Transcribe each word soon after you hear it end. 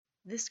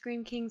The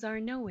Scream Kings are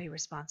in no way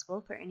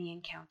responsible for any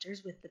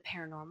encounters with the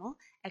paranormal,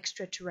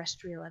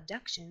 extraterrestrial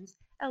abductions,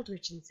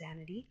 eldritch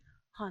insanity,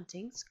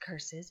 hauntings,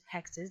 curses,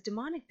 hexes,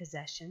 demonic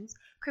possessions,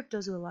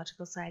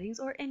 cryptozoological sightings,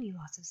 or any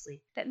loss of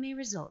sleep that may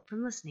result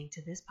from listening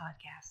to this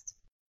podcast.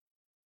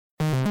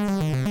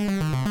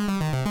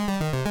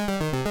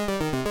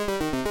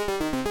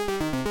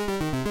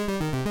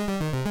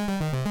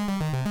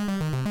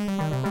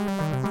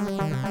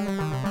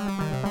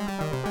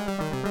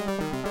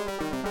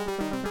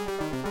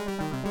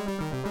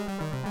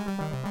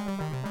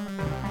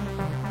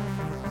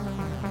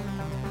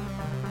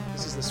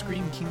 This is the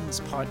Scream Kings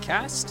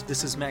podcast.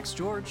 This is Max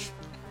George.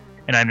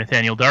 And I'm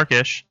Nathaniel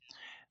Darkish.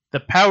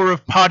 The power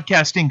of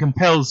podcasting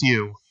compels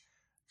you.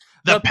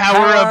 The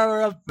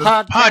power of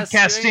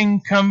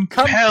podcasting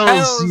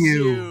compels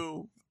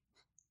you.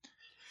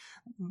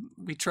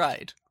 We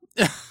tried.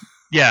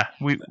 Yeah,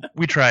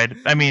 we tried.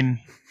 I mean,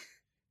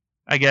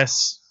 I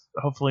guess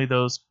hopefully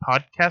those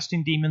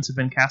podcasting demons have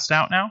been cast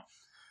out now.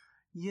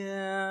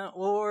 Yeah,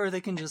 or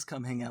they can just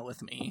come hang out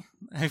with me.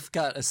 I've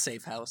got a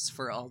safe house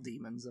for all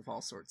demons of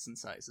all sorts and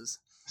sizes.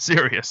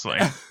 Seriously.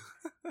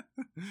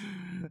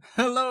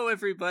 Hello,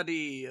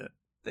 everybody.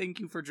 Thank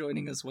you for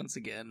joining us once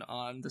again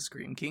on the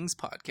Scream Kings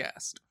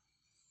podcast.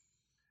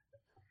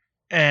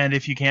 And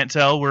if you can't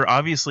tell, we're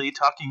obviously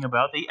talking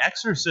about The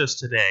Exorcist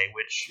today,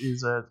 which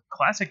is a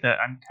classic that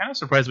I'm kind of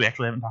surprised we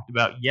actually haven't talked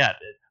about yet.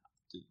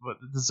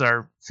 This is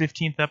our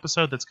 15th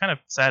episode. That's kind of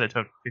sad it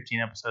took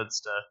 15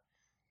 episodes to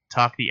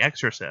talk The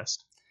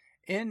Exorcist.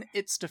 In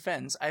its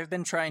defense, I've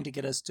been trying to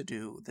get us to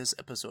do this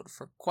episode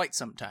for quite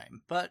some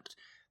time, but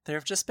there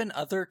have just been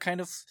other kind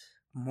of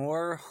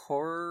more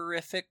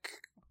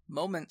horrific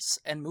moments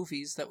and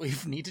movies that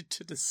we've needed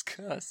to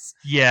discuss.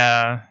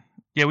 Yeah,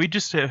 we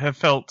just have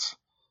felt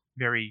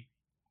very,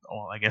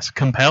 well, I guess,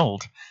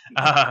 compelled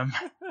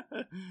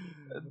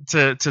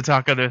to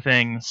talk other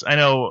things. I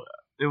know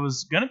it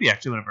was going to be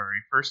actually one of our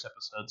very first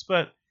episodes,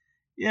 but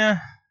yeah,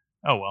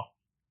 oh well.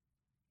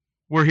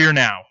 We're here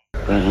now.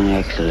 What an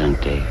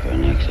excellent day for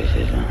an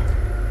exorcism.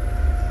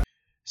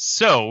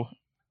 So,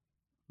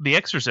 The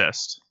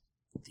Exorcist.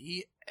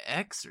 The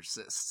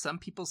Exorcist. Some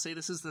people say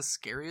this is the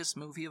scariest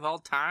movie of all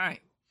time.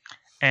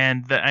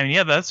 And,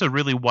 that's a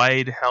really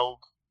wide-held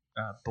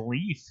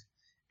belief.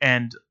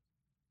 And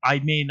I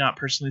may not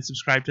personally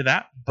subscribe to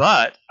that,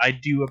 but I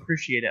do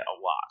appreciate it a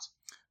lot.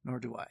 Nor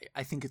do I.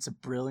 I think it's a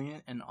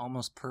brilliant and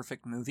almost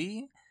perfect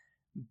movie.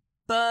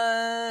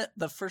 But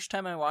the first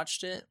time I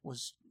watched it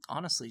was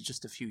honestly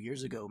just a few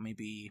years ago,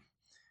 maybe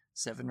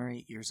 7 or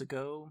 8 years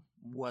ago.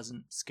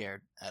 Wasn't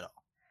scared at all.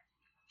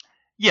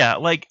 Yeah,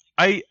 like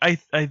I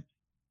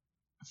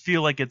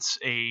feel like it's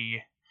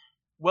a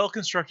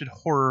well-constructed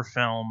horror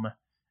film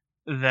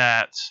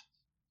that,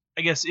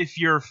 I guess, if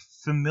you're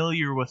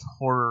familiar with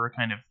horror,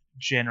 kind of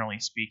generally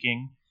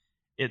speaking,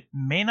 it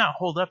may not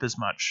hold up as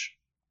much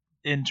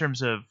in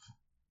terms of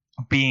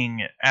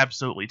being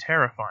absolutely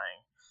terrifying.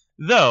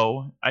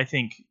 Though, I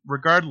think,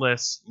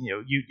 regardless,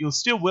 you'll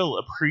still will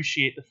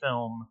appreciate the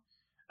film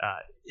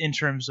in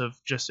terms of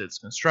just its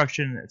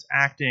construction, its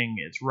acting,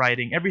 its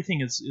writing.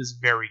 Everything is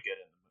very good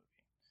in the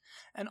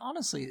movie. And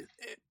honestly,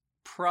 it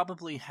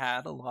probably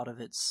had a lot of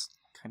its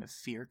kind of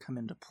fear come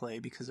into play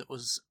because it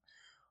was,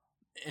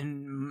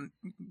 in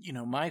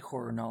my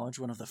horror knowledge,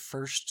 one of the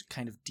first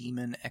kind of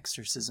demon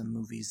exorcism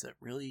movies that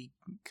really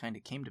kind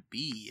of came to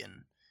be.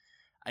 And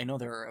I know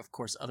there are, of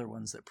course, other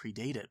ones that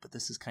predate it, but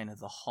this is kind of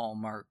the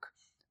hallmark,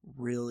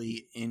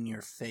 really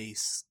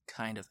in-your-face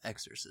kind of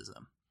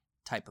exorcism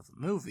type of a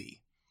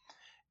movie.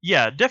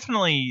 Yeah,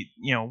 definitely,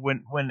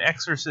 when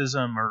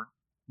exorcism or,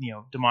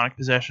 demonic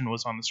possession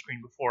was on the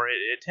screen before,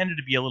 it tended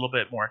to be a little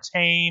bit more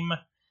tame.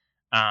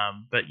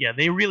 But yeah,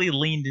 they really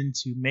leaned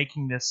into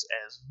making this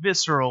as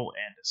visceral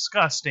and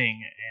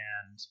disgusting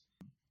and,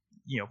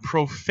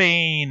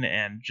 profane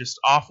and just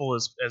awful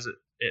as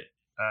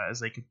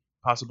they could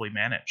possibly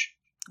manage.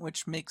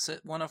 Which makes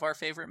it one of our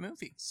favorite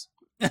movies.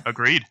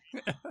 Agreed.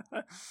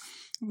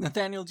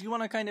 Nathaniel, do you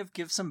want to kind of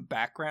give some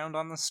background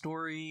on the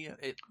story?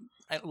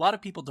 A lot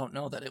of people don't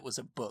know that it was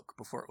a book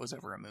before it was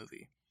ever a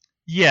movie.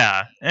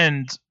 Yeah,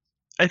 and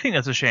I think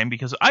that's a shame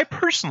because I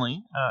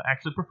personally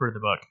actually prefer the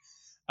book.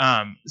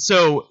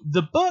 So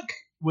the book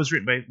was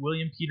written by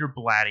William Peter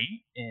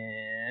Blatty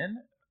in,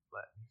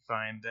 let me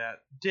find that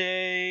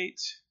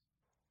date.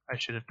 I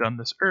should have done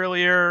this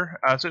earlier.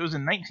 So it was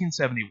in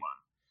 1971.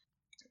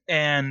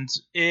 And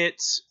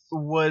it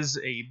was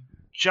a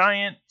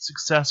giant,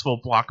 successful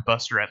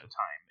blockbuster at the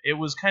time. It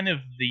was kind of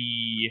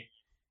the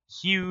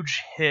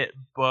huge hit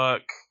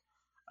book.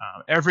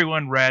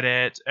 Everyone read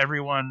it.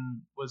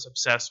 Everyone was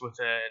obsessed with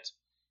it.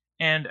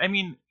 And, I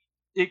mean,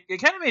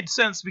 it kind of made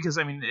sense because,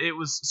 it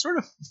was sort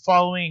of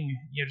following,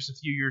 just a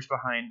few years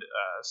behind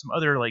some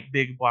other,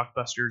 big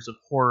blockbusters of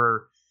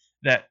horror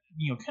that,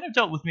 kind of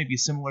dealt with maybe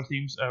similar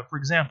themes. For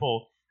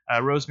example,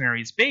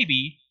 Rosemary's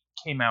Baby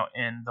came out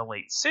in the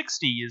late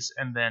 60s,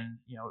 and then,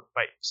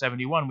 by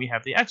 71 we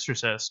have The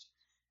Exorcist.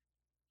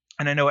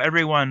 And I know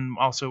everyone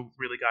also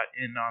really got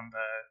in on the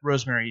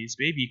Rosemary's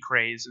Baby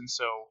craze, and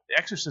so The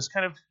Exorcist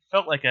kind of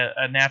felt like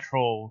a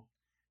natural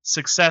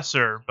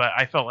successor, but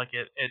I felt like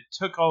it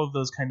took all of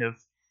those kind of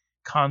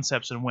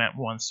concepts and went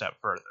one step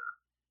further.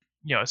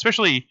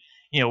 Especially,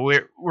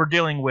 we're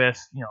dealing with,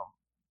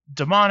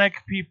 demonic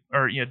people,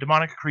 or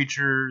demonic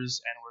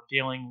creatures, and we're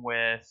dealing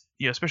with,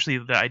 especially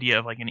the idea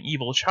of like an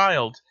evil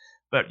child.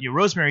 But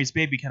Rosemary's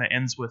Baby kind of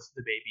ends with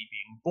the baby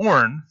being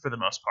born for the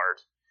most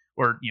part,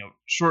 or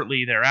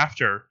shortly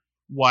thereafter.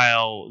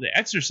 While The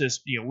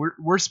Exorcist,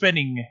 we're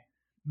spending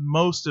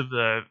most of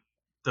the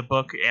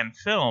book and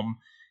film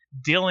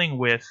dealing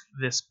with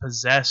this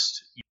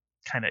possessed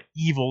kind of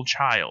evil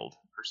child,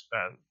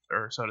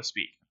 or so to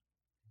speak.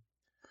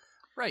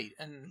 Right,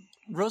 and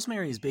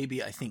Rosemary's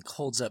Baby, I think,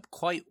 holds up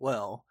quite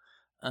well.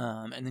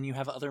 And then you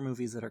have other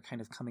movies that are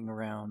kind of coming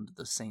around at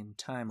the same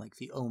time, like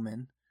The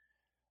Omen,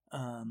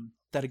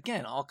 that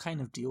again all kind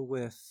of deal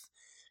with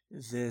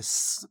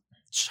this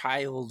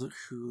child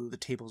who the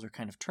tables are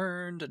kind of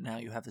turned, and now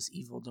you have this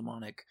evil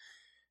demonic,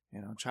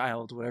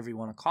 child, whatever you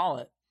want to call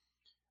it.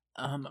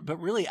 But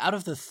really, out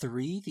of the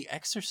three, The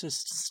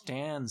Exorcist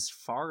stands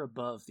far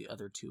above the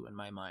other two in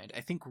my mind. I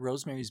think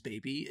Rosemary's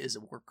Baby is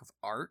a work of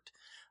art.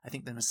 I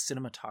think the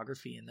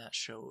cinematography in that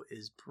show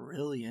is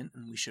brilliant,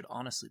 and we should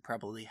honestly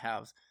probably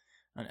have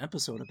an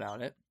episode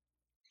about it.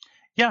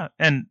 Yeah,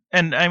 and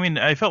I mean,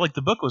 I felt like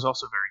the book was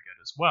also very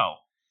good as well.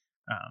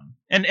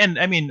 And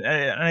I mean,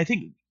 and I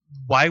think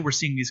why we're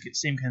seeing these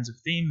same kinds of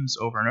themes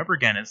over and over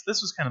again is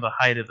this was kind of the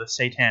height of the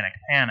satanic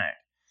panic.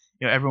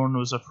 Everyone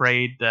was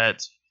afraid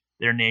that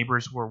their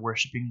neighbors were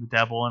worshiping the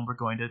devil and were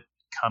going to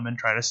come and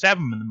try to stab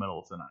them in the middle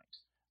of the night.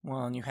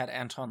 Well, and you had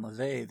Anton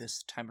LaVey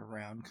this time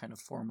around kind of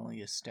formally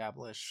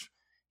establish,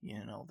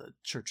 the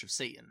Church of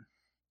Satan.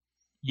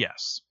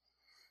 Yes.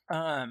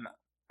 I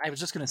was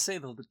just going to say,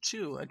 though, the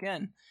two,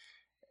 again,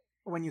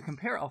 when you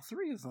compare all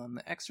three of them,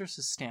 The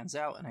Exorcist stands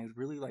out, and I'd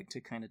really like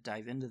to kind of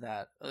dive into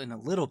that in a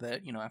little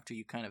bit, after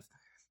you kind of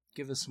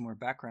give us some more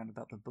background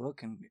about the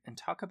book and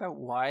talk about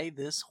why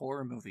this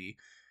horror movie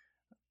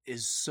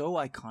is so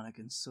iconic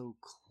and so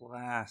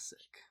classic.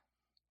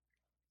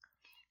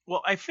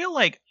 Well, I feel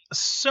like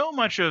so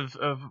much of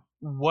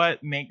what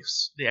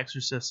makes The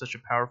Exorcist such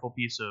a powerful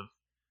piece of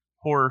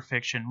horror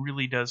fiction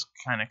really does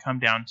kind of come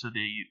down to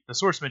the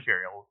source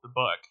material, the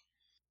book.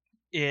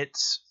 It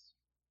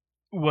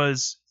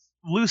was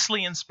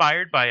loosely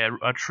inspired by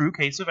a true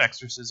case of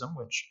exorcism,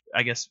 which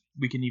I guess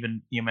we can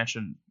even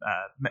mention.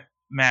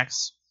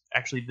 Max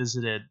actually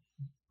visited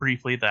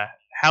briefly the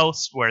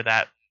house where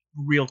that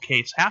real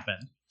case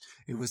happened.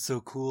 It was so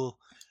cool.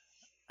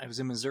 I was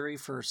in Missouri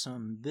for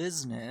some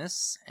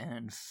business,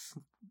 and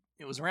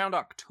it was around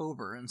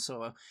October, and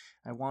so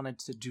I wanted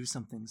to do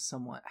something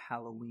somewhat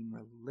Halloween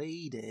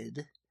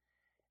related.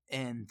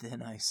 And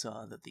then I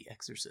saw that the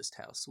Exorcist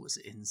house was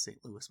in St.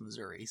 Louis,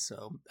 Missouri,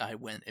 so I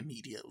went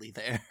immediately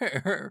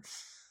there.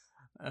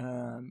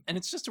 And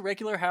it's just a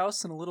regular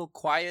house in a little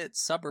quiet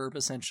suburb,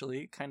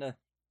 essentially. It kind of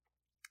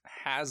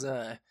has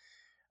a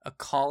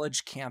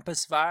college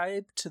campus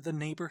vibe to the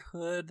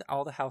neighborhood.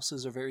 All the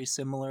houses are very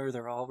similar.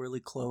 They're all really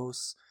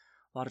close.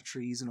 A lot of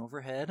trees and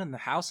overhead. And the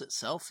house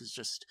itself is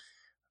just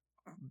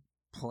a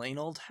plain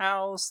old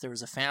house. There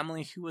was a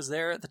family who was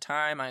there at the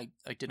time. I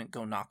didn't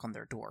go knock on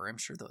their door. I'm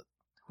sure that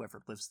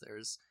whoever lives there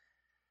is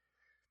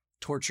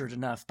tortured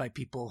enough by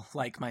people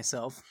like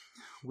myself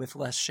with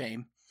less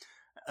shame.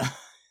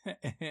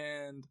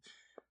 And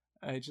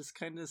I just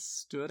kind of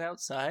stood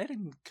outside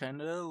and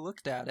kind of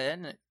looked at it,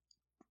 and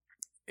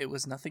it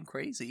was nothing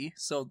crazy.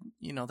 So,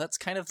 that's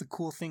kind of the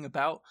cool thing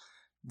about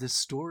this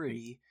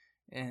story,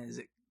 is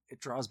it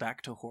draws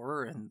back to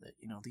horror, and,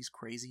 these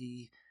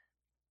crazy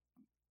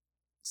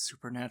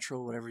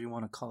supernatural, whatever you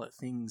want to call it,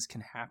 things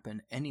can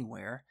happen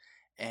anywhere,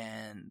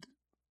 and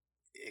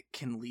it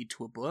can lead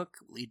to a book,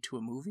 lead to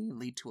a movie,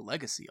 lead to a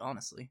legacy,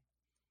 honestly.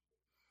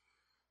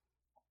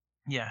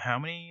 Yeah, how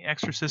many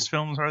Exorcist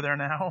films are there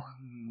now?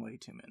 Way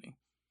too many.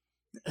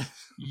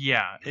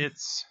 Yeah,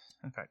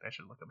 in fact, I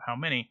should look up how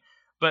many.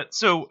 But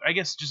so I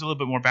guess just a little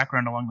bit more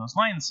background along those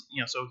lines.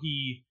 So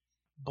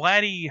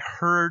Blatty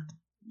heard,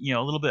 a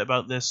little bit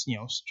about this,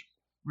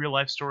 real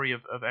life story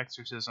of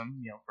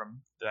exorcism,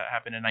 from that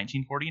happened in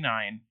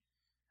 1949,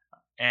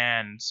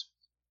 and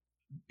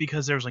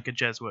because there was like a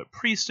Jesuit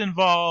priest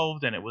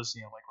involved, and it was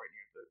like right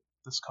near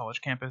this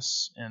college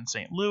campus in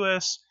St.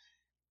 Louis,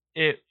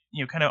 it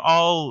kind of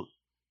all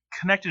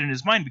connected in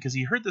his mind because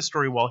he heard this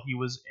story while he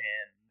was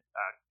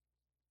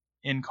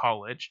in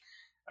college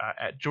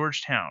at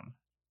Georgetown.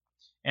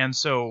 And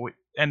so,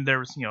 and there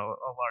was, a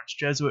large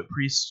Jesuit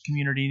priest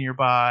community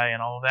nearby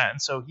and all of that.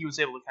 And so he was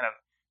able to kind of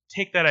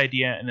take that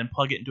idea and then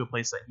plug it into a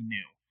place that he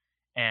knew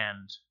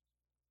and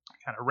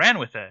kind of ran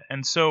with it.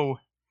 And so,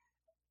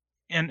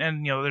 and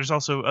there's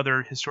also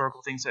other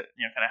historical things that,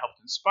 kind of helped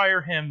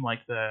inspire him,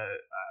 like the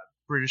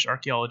British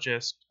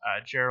archaeologist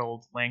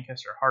Gerald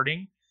Lancaster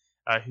Harding,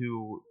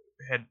 who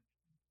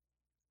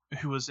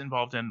was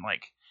involved in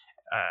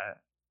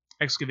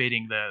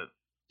excavating the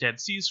Dead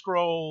Sea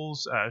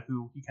Scrolls,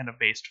 who he kind of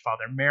based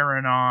Father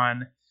Merrin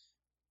on.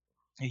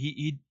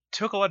 he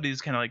took a lot of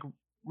these kind of like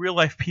real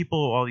life people,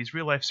 all these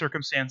real life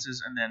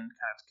circumstances, and then kind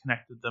of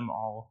connected them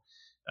all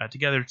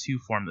together to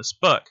form this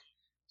book.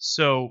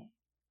 So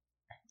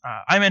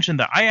I mentioned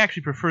that I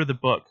actually prefer the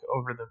book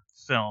over the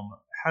film.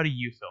 How do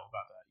you feel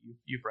about that?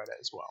 You've read it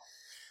as well.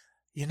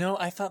 You know,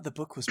 I thought the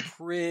book was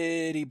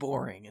pretty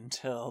boring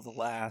until the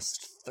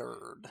last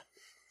third.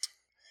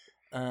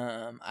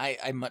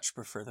 I much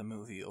prefer the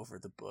movie over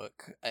the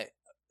book.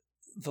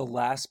 The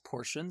last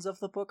portions of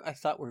the book I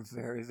thought were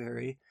very,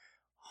 very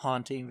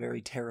haunting,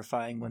 very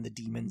terrifying when the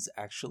demon's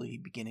actually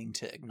beginning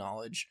to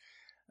acknowledge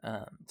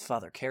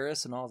Father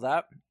Karras and all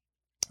that.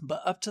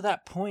 But up to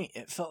that point,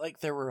 it felt like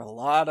there were a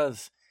lot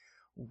of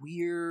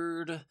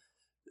weird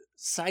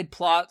side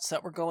plots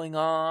that were going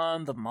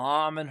on. The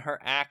mom and her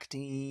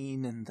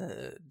acting, and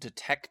the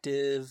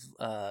detective,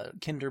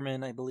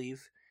 Kinderman, I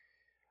believe.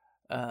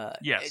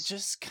 Yes. It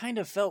just kind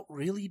of felt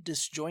really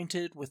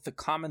disjointed with the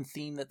common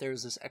theme that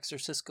there's this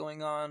exorcist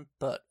going on,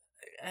 but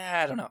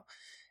I don't know.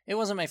 It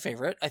wasn't my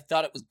favorite. I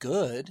thought it was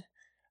good.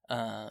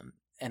 And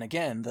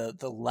again,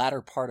 the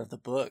latter part of the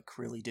book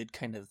really did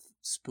kind of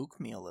spook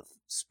me a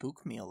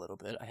little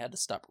bit. I had to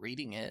stop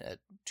reading it at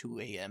 2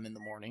 a.m. in the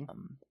morning.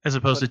 As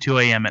opposed to 2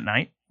 a.m. at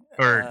night?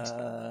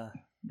 Or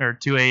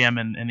 2 a.m.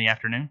 in the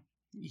afternoon?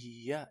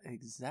 Yeah,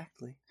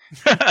 exactly.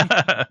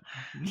 But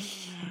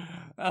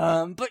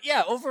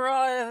yeah,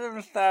 overall,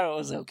 I thought it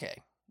was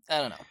okay. I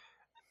don't know.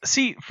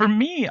 See, for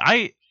me,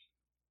 I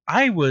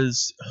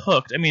was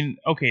hooked. I mean,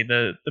 okay,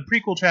 the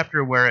prequel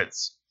chapter where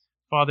it's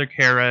Father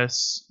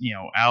Karras,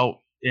 out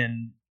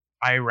in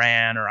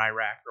Iran or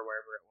Iraq or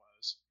wherever it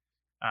was,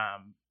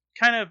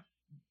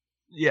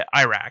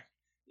 Iraq.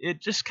 It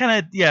just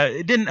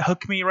it didn't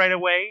hook me right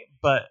away,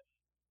 but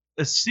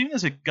as soon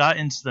as it got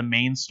into the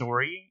main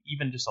story,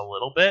 even just a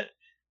little bit,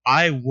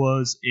 I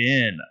was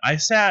in. I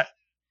sat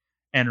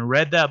and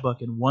read that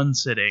book in one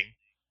sitting,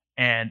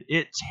 and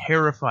it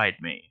terrified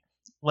me.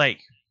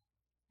 Like,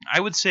 I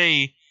would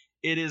say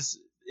it is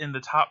in the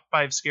top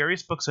 5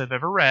 scariest books I've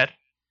ever read,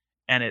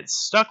 and it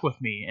stuck with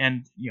me.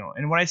 And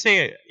and when I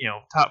say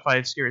top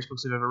 5 scariest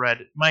books I've ever read,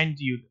 mind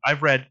you,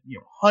 I've read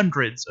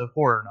hundreds of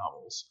horror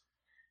novels.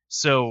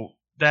 So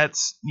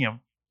that's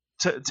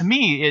to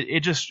me,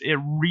 it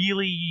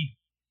really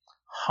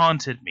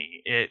haunted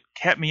me. It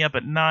kept me up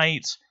at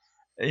night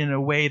in a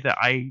way that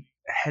I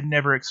had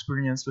never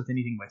experienced with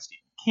anything by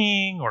Stephen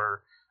King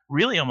or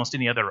really almost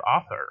any other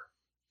author.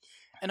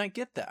 And I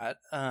get that.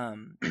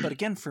 But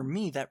again, for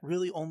me, that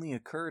really only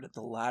occurred at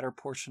the latter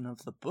portion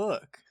of the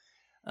book.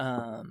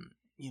 A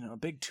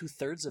big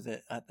 2/3 of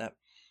it that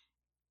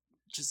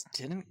just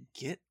didn't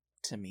get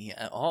to me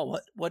at all.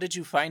 What did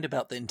you find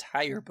about the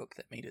entire book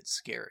that made it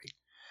scary?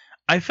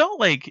 I felt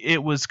like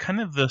it was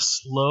kind of the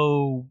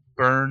slow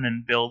burn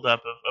and build up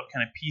of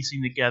kind of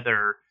piecing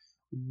together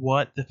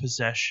what the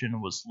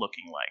possession was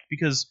looking like.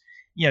 Because,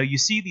 you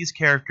see these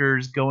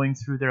characters going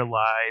through their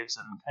lives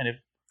and kind of,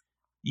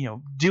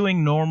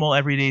 doing normal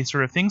everyday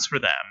sort of things for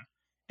them.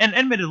 And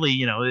admittedly,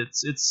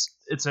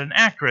 it's an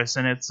actress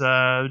and it's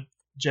a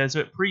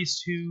Jesuit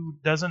priest who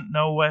doesn't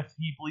know if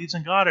he believes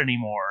in God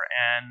anymore.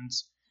 And,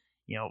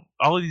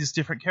 all of these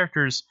different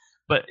characters.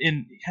 But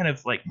in kind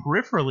of like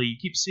peripherally, you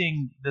keep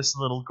seeing this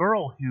little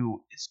girl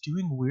who is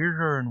doing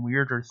weirder and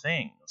weirder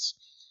things.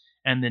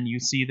 And then you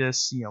see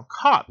this,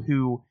 cop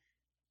who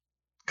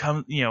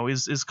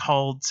is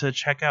called to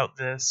check out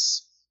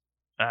this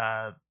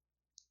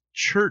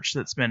church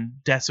that's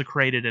been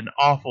desecrated in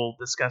awful,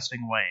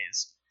 disgusting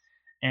ways.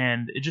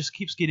 And it just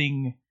keeps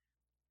getting,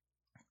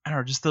 I don't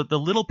know, just the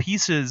little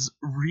pieces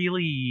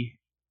really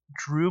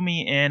drew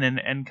me in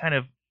and kind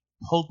of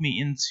pulled me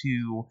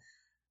into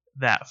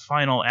that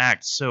final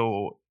act.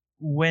 So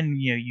when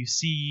you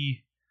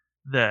see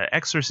the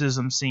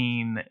exorcism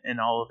scene in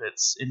all of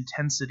its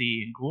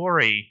intensity and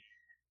glory,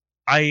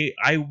 I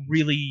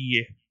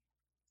really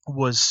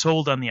was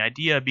sold on the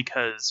idea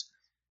because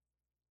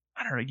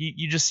I don't know,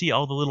 you just see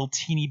all the little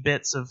teeny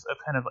bits of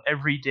kind of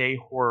everyday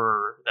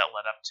horror that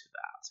led up to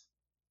that.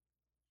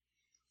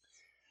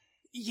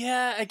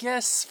 Yeah, I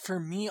guess for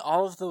me,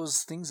 all of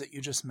those things that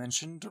you just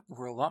mentioned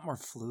were a lot more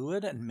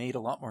fluid and made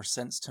a lot more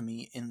sense to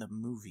me in the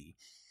movie.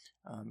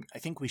 I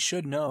think we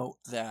should note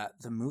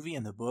that the movie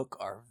and the book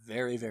are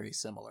very, very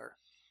similar.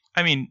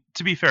 I mean,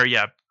 to be fair,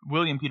 yeah,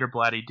 William Peter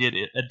Blatty did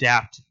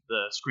adapt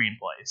the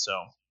screenplay, so.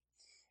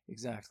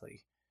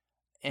 Exactly.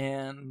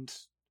 And,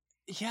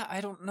 yeah,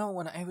 I don't know,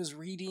 when I was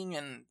reading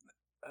and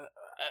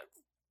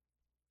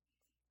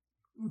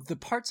the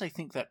parts I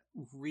think that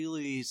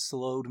really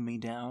slowed me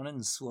down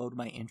and slowed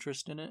my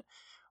interest in it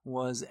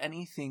was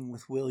anything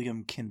with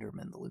William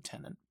Kinderman, the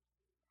lieutenant.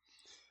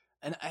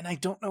 And I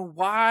don't know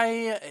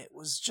why,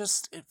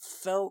 it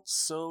felt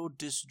so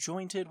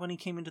disjointed when he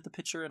came into the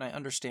picture, and I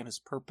understand his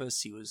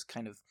purpose. He was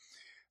kind of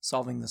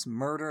solving this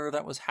murder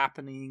that was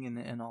happening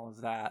and all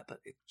of that, but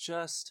it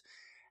just,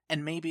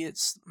 and maybe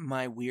it's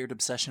my weird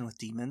obsession with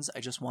demons,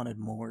 I just wanted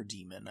more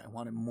demon. I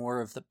wanted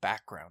more of the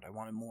background. I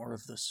wanted more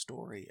of the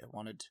story. I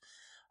wanted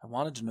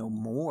to know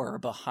more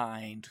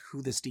behind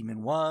who this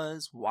demon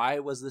was, why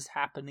was this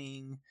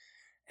happening,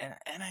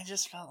 and I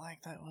just felt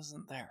like that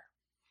wasn't there.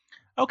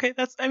 Okay,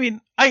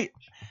 I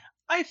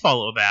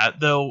follow that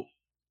though,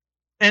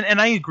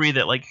 and I agree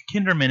that like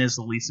Kinderman is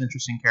the least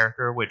interesting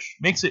character, which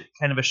makes it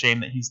kind of a shame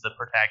that he's the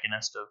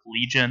protagonist of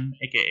Legion,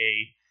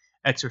 aka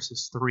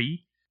Exorcist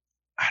 3.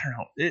 I don't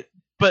know,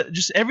 but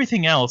just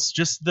everything else,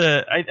 just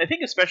I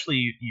think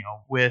especially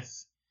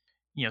with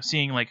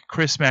seeing like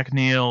Chris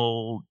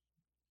McNeil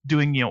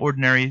doing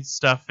ordinary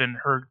stuff in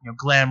her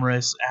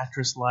glamorous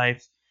actress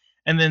life,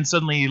 and then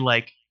suddenly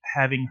like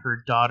having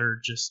her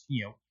daughter just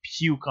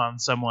puke on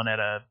someone at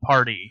a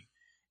party,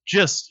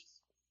 just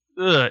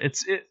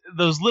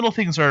those little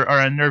things are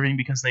unnerving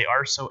because they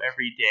are so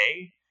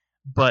everyday,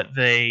 but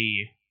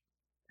they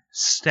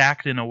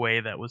stacked in a way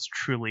that was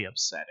truly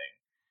upsetting.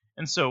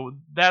 And so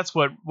that's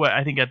what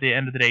I think at the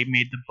end of the day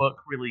made the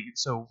book really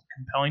so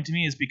compelling to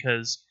me, is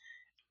because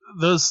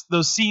those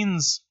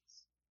scenes,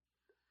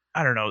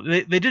 I don't know,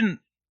 they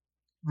didn't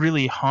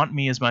really haunt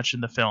me as much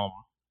in the film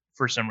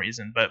for some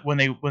reason, but when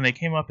they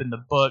came up in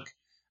the book,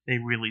 they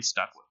really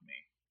stuck with me.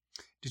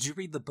 Did you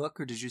read the book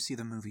or did you see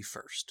the movie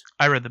first?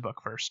 I read the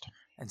book first.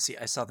 And see,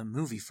 I saw the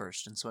movie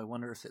first, and so I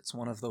wonder if it's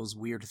one of those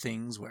weird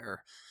things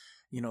where,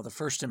 the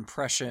first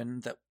impression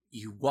that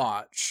you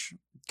watch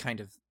kind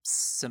of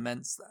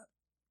cements that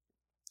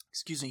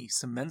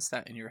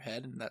in your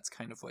head, and that's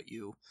kind of what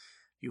you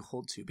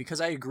hold to. Because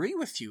I agree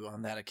with you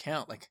on that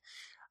account. Like,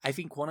 I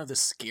think one of the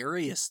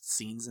scariest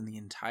scenes in the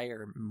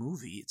entire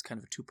movie, it's kind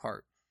of a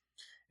two-part,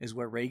 is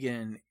where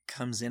Regan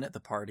comes in at the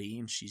party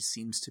and she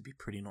seems to be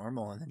pretty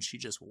normal, and then she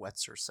just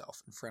wets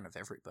herself in front of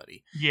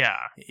everybody.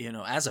 Yeah.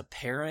 As a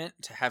parent,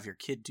 to have your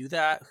kid do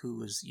that,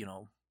 who is,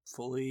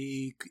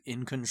 fully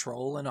in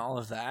control and all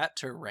of that,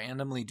 to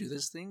randomly do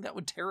this thing, that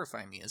would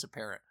terrify me as a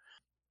parent.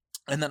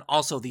 And then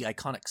also the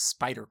iconic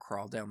spider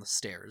crawl down the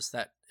stairs.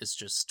 That is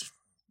just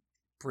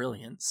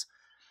brilliance.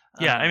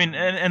 Yeah, I mean,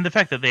 and the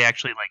fact that they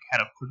actually like had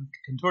a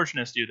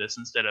contortionist do this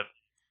instead of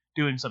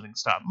doing something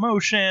stop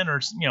motion or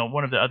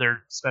one of the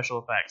other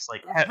special effects,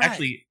 like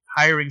actually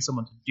hiring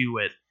someone to do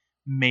it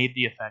made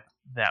the effect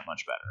that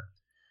much better.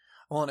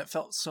 Well, and it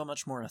felt so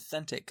much more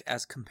authentic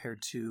as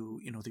compared to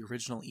the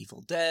original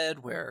Evil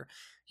Dead, where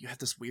you had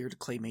this weird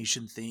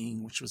claymation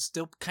thing, which was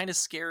still kind of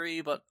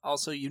scary, but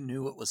also you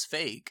knew it was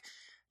fake.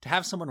 To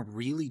have someone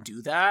really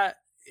do that,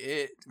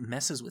 it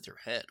messes with your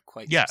head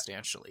quite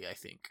substantially, I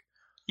think.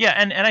 Yeah,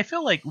 and I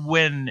feel like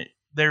when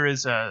there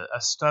is a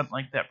stunt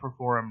like that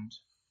performed,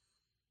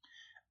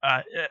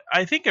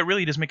 I think it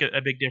really does make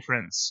a big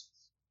difference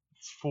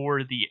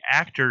for the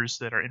actors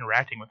that are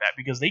interacting with that,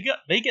 because they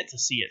get to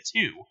see it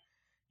too.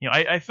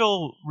 I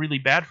feel really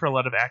bad for a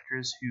lot of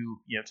actors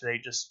who today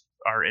just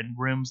are in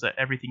rooms that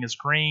everything is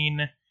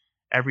green,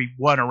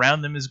 everyone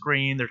around them is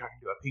green, they're talking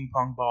to a ping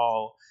pong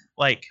ball.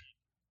 Like,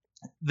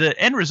 the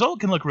end result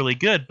can look really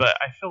good, but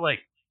I feel like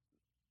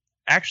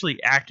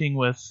actually acting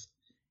with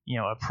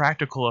a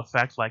practical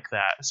effect like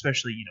that,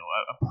 especially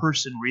a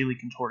person really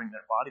contorting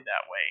their body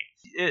that way,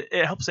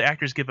 it helps the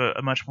actors give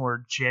a much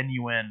more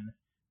genuine,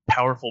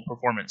 powerful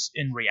performance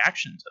in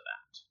reaction to that.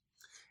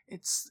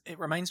 It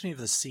reminds me of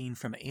the scene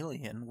from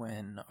Alien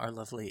when our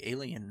lovely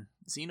alien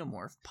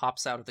xenomorph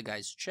pops out of the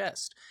guy's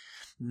chest.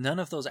 None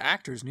of those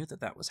actors knew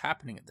that was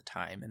happening at the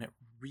time, and it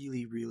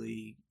really,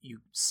 really,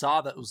 you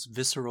saw those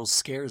visceral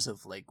scares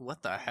of like,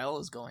 what the hell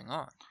is going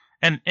on?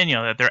 And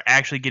that they're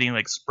actually getting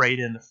like sprayed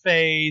in the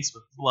face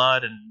with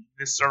blood and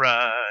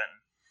viscera, and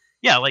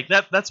yeah, like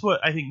that's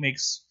what I think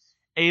makes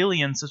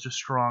Alien such a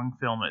strong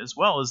film as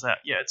well, is that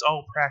it's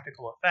all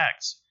practical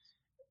effects.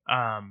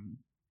 I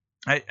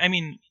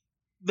mean,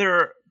 there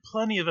are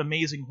plenty of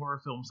amazing horror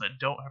films that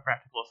don't have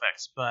practical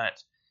effects,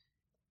 but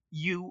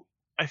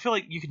I feel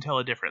like you can tell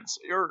a difference,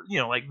 or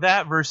like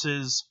that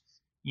versus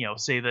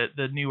say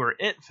the newer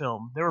It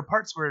film. There were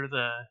parts where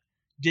the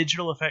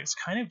digital effects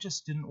kind of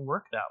just didn't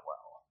work that well.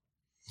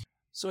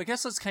 So I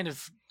guess let's kind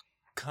of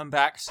come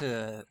back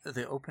to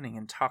the opening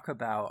and talk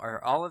about,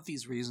 are all of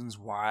these reasons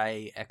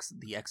why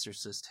The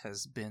Exorcist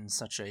has been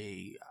such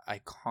a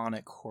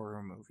iconic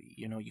horror movie.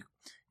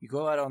 You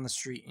go out on the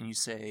street and you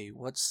say,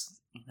 what's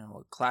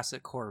a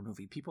classic horror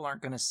movie? People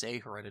aren't going to say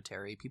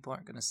Hereditary. People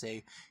aren't going to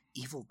say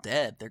Evil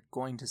Dead. They're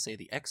going to say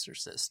The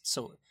Exorcist.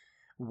 So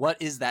what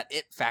is that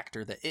it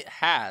factor that it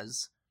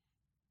has?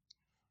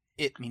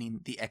 It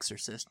meaning The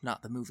Exorcist,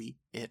 not the movie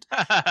It.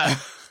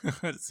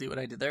 Let's see what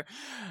I did there.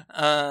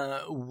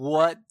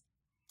 What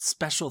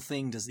special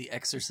thing does The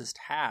Exorcist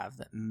have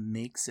that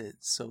makes it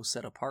so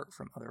set apart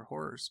from other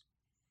horrors?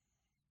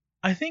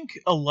 I think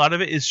a lot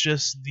of it is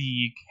just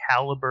the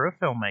caliber of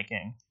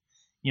filmmaking.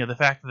 The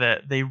fact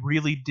that they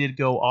really did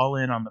go all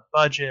in on the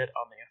budget,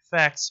 on the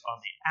effects,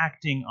 on the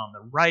acting, on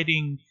the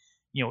writing.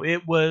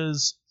 It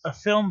was a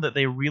film that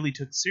they really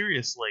took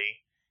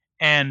seriously,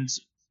 and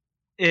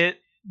it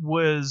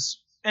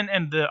was,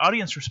 and the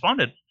audience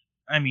responded.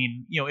 I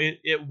mean,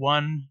 it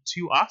won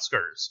 2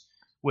 Oscars,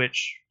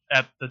 which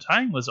at the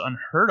time was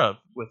unheard of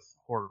with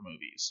horror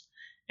movies,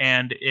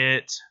 and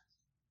it's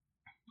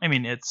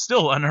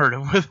still unheard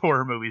of with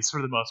horror movies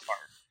for the most part,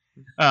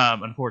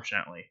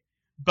 unfortunately.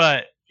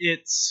 But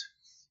it's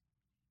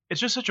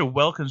it's just such a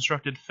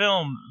well-constructed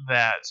film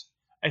that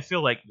I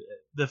feel like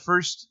the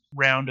first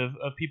round of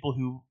people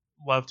who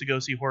love to go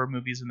see horror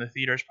movies in the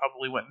theaters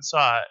probably went and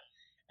saw it,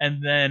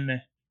 and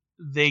then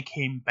they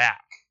came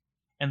back.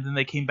 And then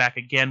they came back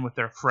again with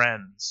their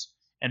friends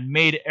and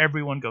made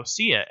everyone go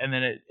see it. And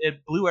then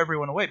it blew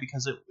everyone away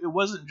because it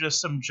wasn't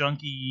just some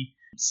junky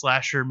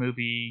slasher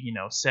movie,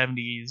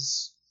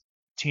 70s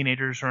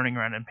teenagers running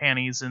around in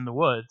panties in the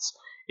woods.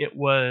 It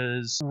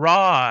was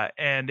raw,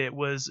 and it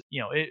was,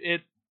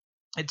 it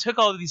took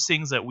all of these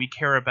things that we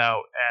care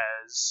about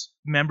as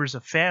members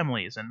of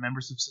families and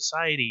members of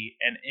society,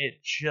 and it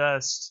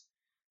just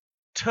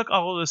took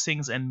all of those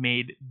things and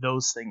made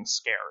those things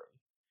scary.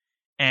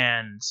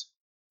 And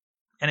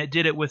it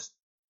did it with,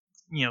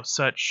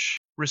 such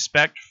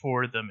respect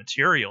for the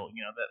material,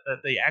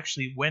 that they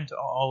actually went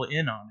all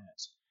in on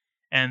it.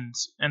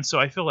 And so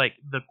I feel like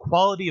the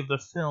quality of the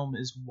film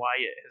is why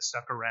it has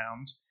stuck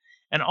around.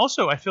 And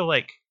also I feel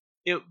like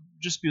it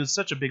just was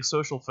such a big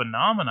social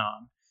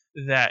phenomenon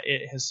that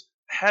it has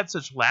had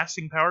such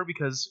lasting power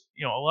because,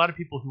 a lot of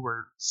people who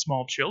were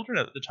small children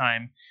at the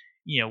time,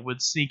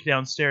 would sneak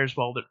downstairs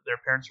while their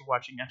parents were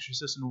watching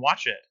Exorcist and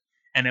watch it.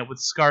 And it would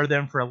scar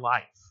them for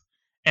life.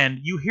 And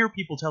you hear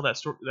people tell that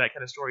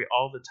kind of story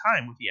all the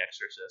time with The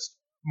Exorcist,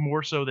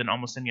 more so than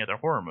almost any other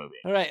horror movie.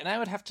 All right, and I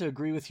would have to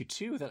agree with you,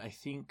 too, that I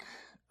think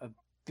a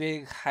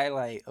big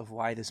highlight of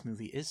why this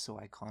movie is so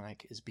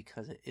iconic is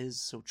because it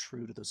is so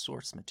true to the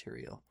source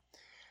material.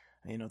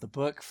 The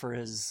book, for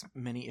as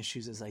many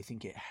issues as I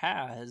think it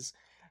has,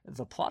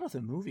 the plot of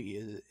the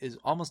movie is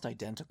almost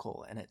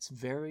identical, and it's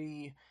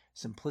very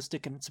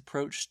simplistic in its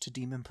approach to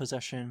demon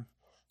possession.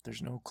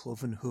 There's no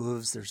cloven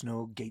hooves, there's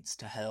no gates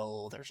to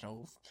hell, there's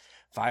no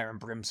fire and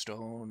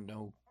brimstone,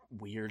 no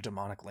weird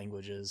demonic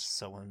languages,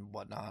 so and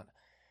whatnot.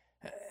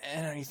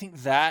 And I think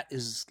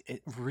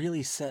it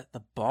really set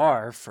the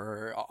bar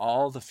for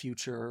all the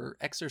future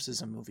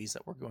exorcism movies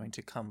that were going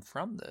to come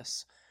from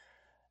this.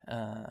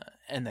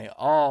 And they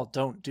all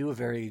don't do a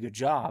very good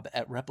job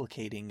at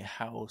replicating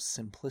how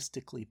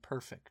simplistically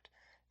perfect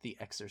The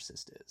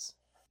Exorcist is.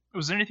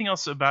 Was there anything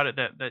else about it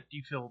that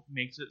you feel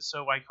makes it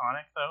so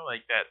iconic, though?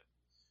 Like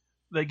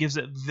that gives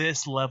it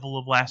this level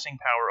of lasting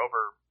power over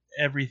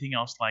everything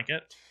else like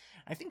it?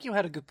 I think you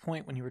had a good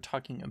point when you were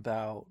talking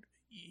about,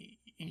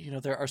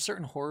 there are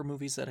certain horror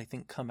movies that I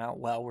think come out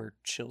while we're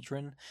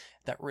children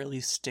that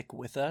really stick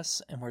with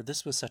us, and where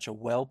this was such a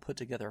well put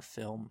together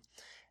film,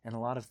 and a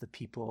lot of the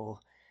people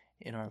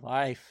in our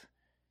life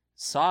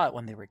saw it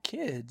when they were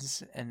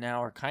kids and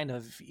now are kind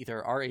of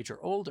either our age or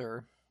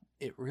older,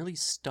 it really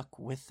stuck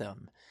with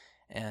them.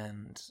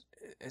 And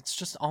it's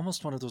just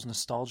almost one of those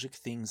nostalgic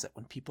things that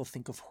when people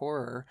think of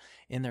horror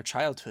in their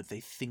childhood, they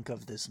think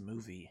of this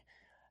movie.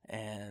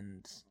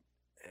 And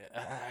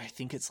I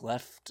think it's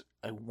left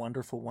a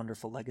wonderful,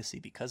 wonderful legacy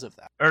because of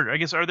that. Or I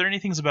guess, are there any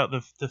things about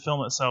the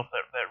film itself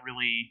that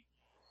really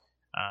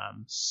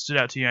stood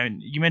out to you? I mean,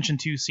 you mentioned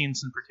two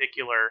scenes in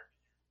particular,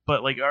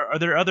 but like, are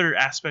there other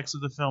aspects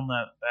of the film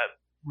that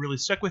really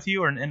stuck with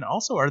you? And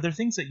also, are there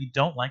things that you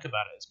don't like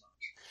about it as much?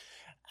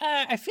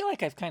 I feel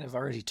like I've kind of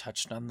already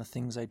touched on the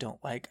things I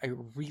don't like. I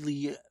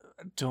really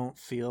don't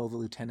feel the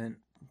Lieutenant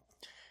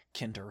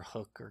Kinder,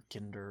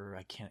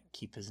 I can't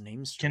keep his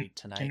name straight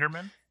tonight.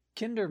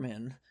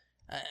 Kinderman.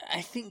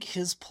 I think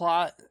his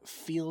plot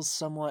feels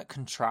somewhat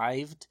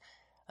contrived.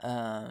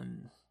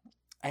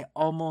 I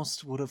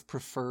almost would have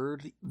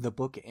preferred the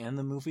book and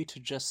the movie to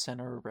just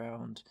center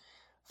around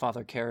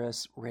Father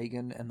Karras,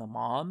 Regan, and the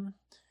mom.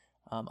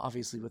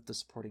 Obviously with the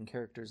supporting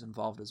characters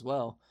involved as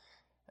well.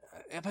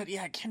 But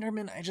yeah,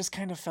 Kinderman, I just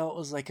kind of felt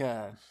was like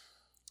I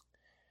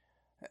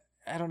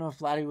don't know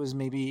if Laddie was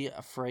maybe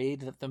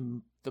afraid that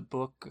the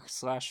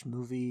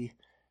book/movie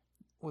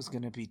was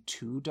going to be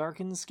too dark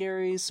and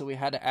scary, so we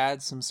had to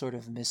add some sort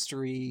of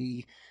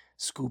mystery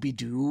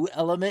Scooby-Doo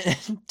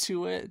element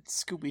to it.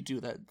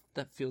 Scooby-Doo,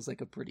 that feels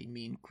like a pretty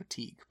mean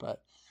critique,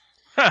 but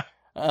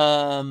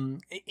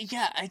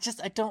yeah, I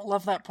don't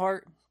love that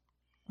part.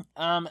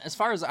 As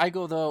far as I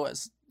go, though,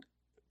 as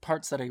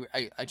parts that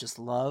I just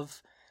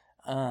love,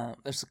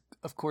 there's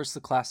of course the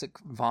classic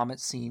vomit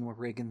scene where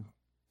Regan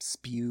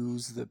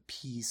spews the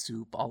pea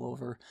soup all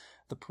over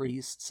the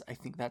priests. I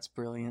think that's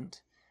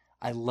brilliant.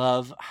 I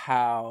love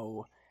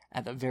how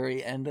at the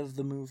very end of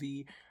the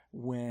movie,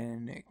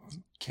 when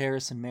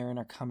Karras and Merrin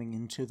are coming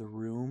into the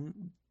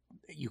room,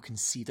 you can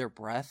see their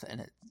breath,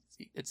 and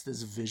it's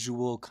this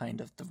visual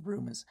kind of, the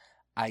room is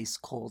ice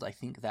cold. I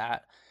think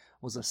that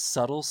was a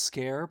subtle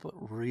scare, but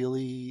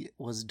really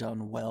was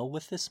done well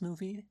with this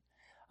movie.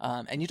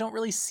 And you don't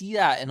really see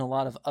that in a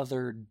lot of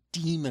other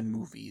demon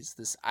movies,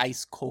 this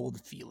ice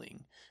cold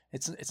feeling.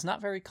 It's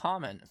not very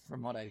common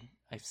from what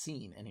I've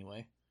seen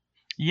anyway.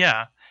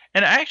 Yeah,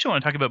 and I actually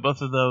want to talk about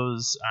both of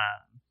those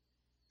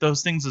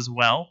things as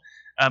well.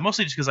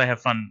 Mostly just because I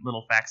have fun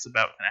little facts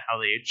about kind of how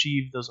they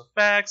achieve those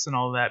effects and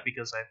all of that,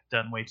 because I've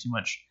done way too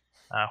much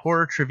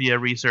horror trivia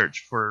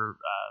research for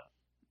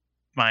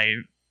my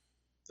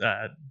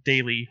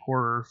daily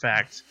horror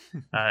fact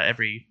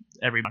every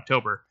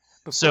October.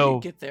 Before you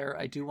get there,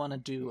 I do want to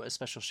do a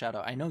special shout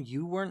out. I know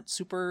you weren't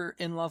super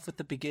in love with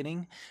the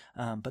beginning,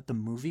 but the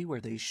movie where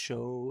they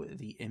show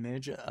the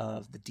image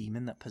of the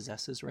demon that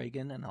possesses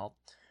Reagan, and I'll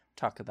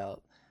talk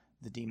about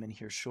the demon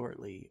here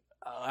shortly.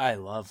 I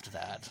loved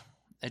that.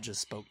 It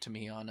just spoke to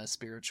me on a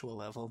spiritual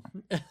level.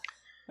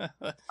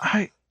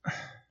 I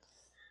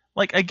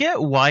get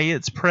why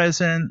it's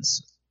present.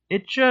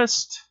 It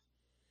just,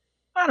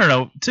 I don't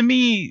know. To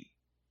me,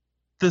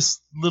 this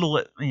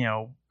little,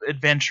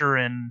 adventure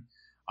in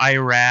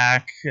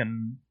Iraq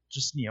and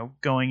just,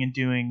 going and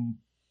doing,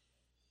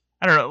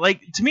 I don't know.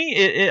 To me,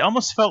 it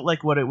almost felt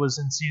like what it was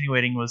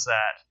insinuating was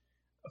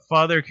that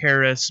Father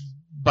Karras,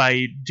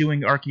 by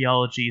doing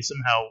archaeology,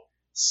 somehow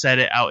set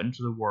it out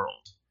into the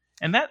world.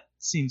 And that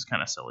seems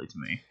kind of silly to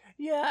me.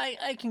 Yeah,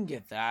 I can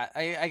get that.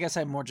 I guess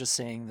I'm more just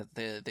saying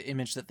that the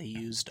image that they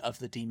used of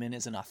the demon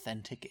is an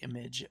authentic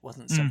image. It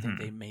wasn't something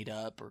they made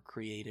up or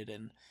created,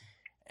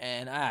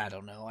 and I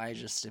don't know. I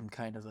just am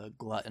kind of a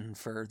glutton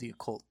for the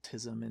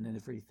occultism and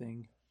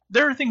everything.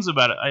 There are things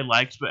about it I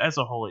liked, but as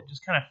a whole, it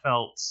just kind of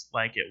felt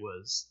like it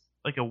was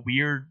like a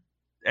weird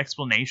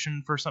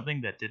explanation for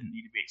something that didn't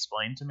need to be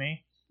explained to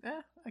me.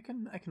 Yeah, I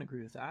can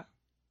agree with that.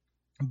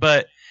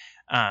 But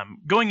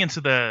going into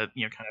the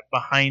kind of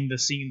behind the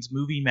scenes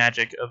movie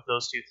magic of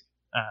those two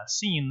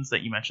scenes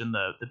that you mentioned,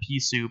 the pea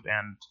soup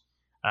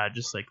and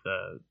just like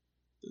the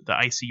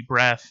icy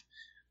breath,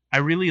 I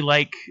really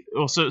like.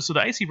 Well, so the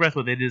icy breath,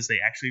 what it is, they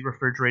actually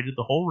refrigerated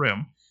the whole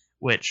room,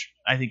 which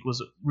I think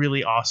was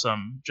really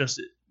awesome.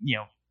 Just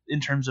in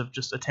terms of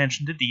just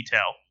attention to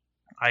detail,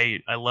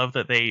 I love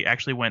that they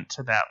actually went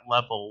to that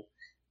level,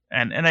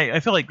 and I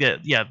feel like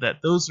that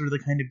those are the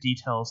kind of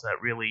details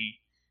that really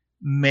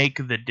make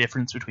the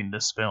difference between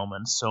this film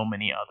and so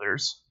many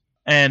others.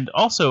 And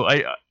also,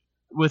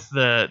 with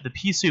the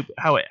pea soup,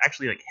 how it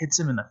actually hits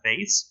him in the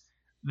face,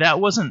 that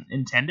wasn't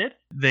intended.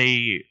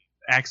 They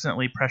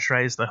accidentally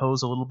pressurized the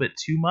hose a little bit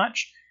too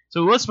much,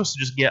 so it was supposed to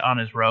just get on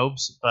his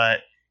robes, but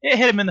it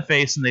hit him in the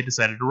face, and they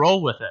decided to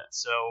roll with it.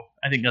 So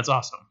I think that's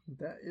awesome.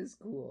 That is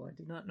cool. I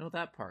did not know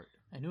that part.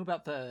 I knew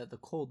about the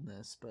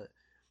coldness, but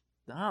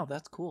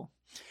that's cool.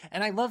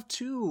 And I love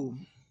too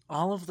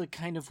all of the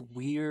kind of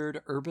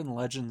weird urban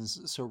legends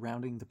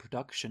surrounding the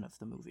production of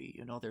the movie.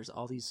 There's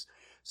all these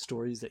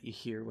stories that you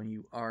hear when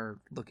you are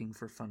looking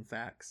for fun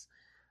facts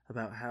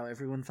about how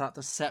everyone thought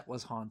the set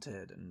was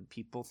haunted and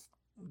people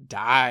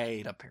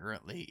died,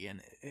 apparently.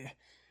 And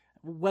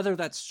whether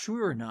that's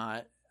true or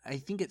not, I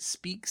think it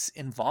speaks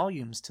in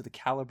volumes to the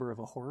caliber of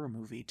a horror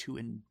movie to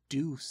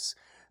induce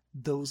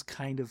those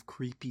kind of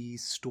creepy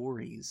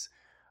stories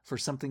for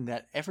something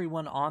that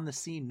everyone on the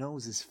scene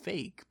knows is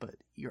fake, but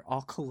you're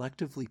all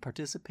collectively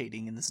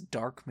participating in this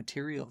dark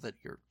material that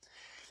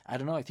I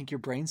don't know, I think your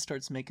brain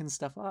starts making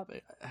stuff up.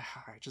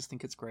 I just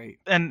think it's great.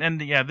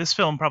 And yeah, this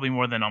film, probably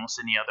more than almost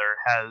any other,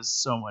 has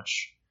so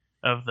much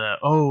of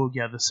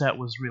the set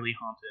was really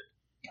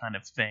haunted kind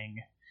of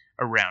thing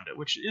around it,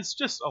 which is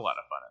just a lot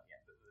of fun at the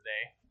end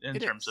of the day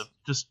in terms of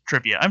just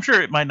trivia. I'm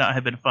sure it might not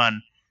have been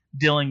fun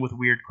dealing with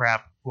weird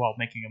crap while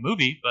making a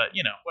movie, but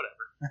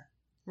whatever.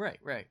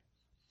 Right.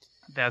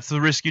 That's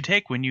the risk you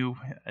take when you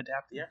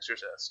adapt The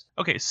Exorcist.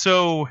 Okay,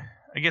 so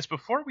I guess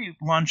before we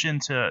launch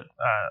into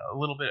a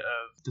little bit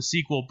of the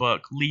sequel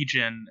book,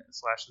 Legion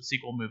 / the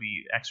sequel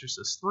movie,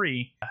 Exorcist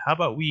 3, how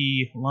about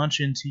we launch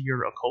into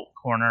your occult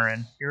corner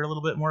and hear a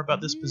little bit more about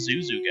this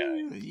Pazuzu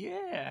guy?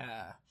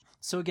 Yeah.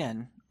 So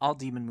again, all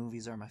demon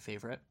movies are my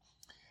favorite.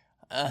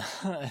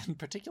 And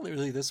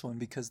particularly this one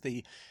because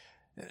they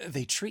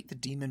treat the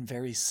demon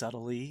very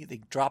subtly.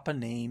 They drop a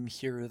name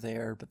here or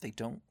there, but they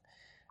don't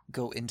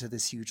go into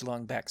this huge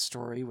long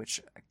backstory, which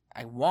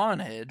I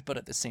wanted, but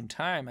at the same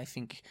time, I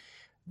think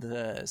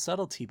the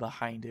subtlety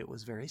behind it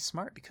was very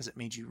smart because it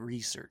made you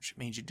research,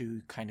 made you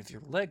do kind of your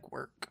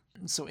legwork.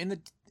 So in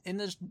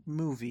this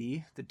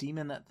movie, the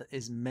demon that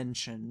is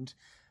mentioned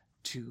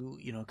to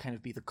kind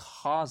of be the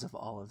cause of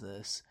all of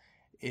this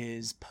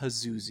is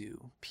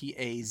Pazuzu,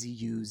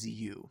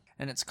 Pazuzu.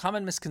 And it's a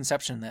common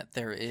misconception that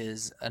there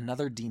is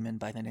another demon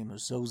by the name of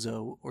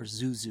Zozo or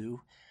Zuzu,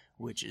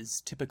 which is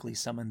typically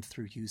summoned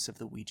through use of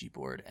the Ouija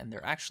board, and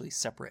they're actually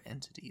separate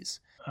entities.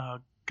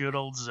 Good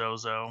old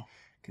Zozo.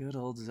 Good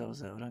old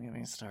Zozo. Don't get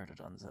me started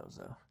on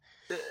Zozo.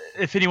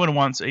 If anyone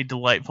wants a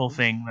delightful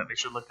thing that they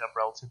should look up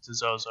relative to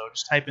Zozo,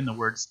 just type in the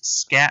words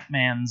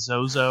Scatman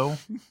Zozo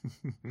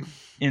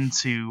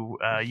into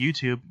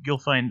YouTube. You'll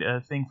find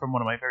a thing from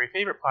one of my very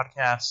favorite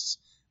podcasts,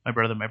 My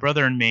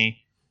Brother and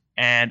Me,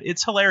 and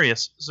it's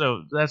hilarious.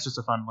 So that's just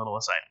a fun little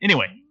aside.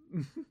 Anyway,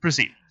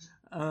 proceed.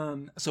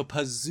 So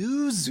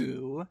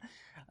Pazuzu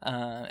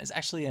is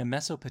actually a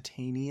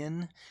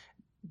Mesopotamian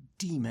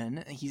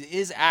demon. He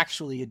is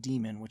actually a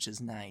demon, which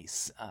is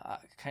nice.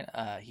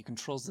 He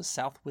controls the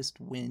southwest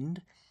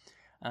wind,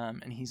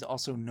 and he's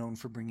also known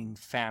for bringing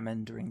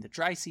famine during the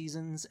dry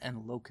seasons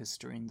and locusts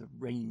during the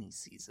rainy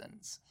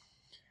seasons.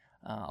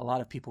 A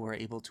lot of people were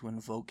able to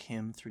invoke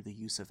him through the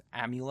use of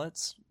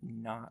amulets,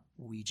 not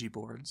Ouija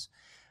boards.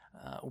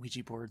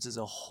 Ouija boards is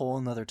a whole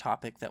nother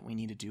topic that we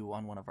need to do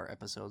on one of our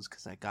episodes,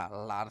 because I got a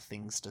lot of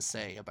things to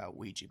say about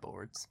Ouija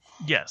boards.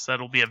 Yes,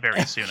 that'll be a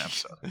very soon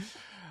episode.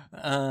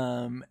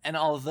 And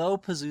although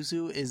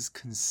Pazuzu is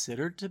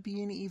considered to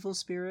be an evil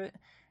spirit,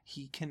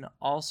 he can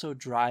also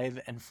drive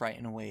and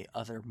frighten away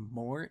other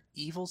more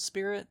evil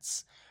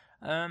spirits.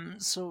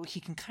 So he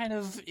can kind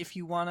of, if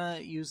you want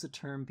to use the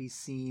term, be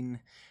seen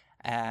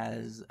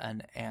as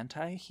an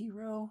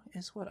anti-hero,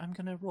 is what I'm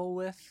going to roll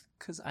with,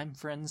 because I'm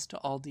friends to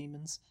all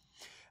demons.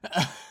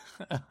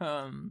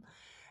 And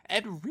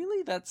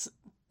really, that's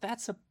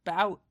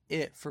about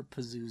it for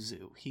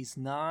Pazuzu. He's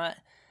not,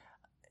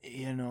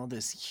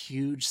 this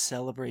huge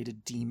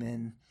celebrated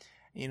demon.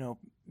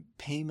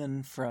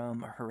 Paimon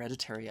from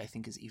Hereditary, I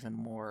think, is even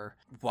more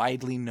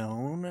widely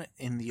known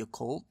in the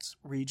occult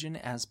region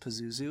as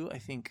Pazuzu. I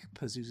think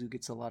Pazuzu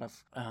gets a lot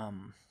of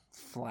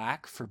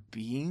flack for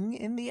being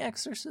in The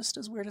Exorcist,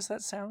 as weird as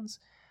that sounds.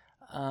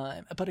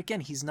 But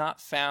again, he's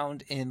not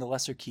found in the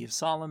Lesser Key of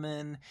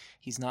Solomon.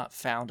 He's not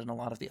found in a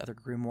lot of the other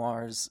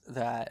grimoires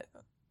that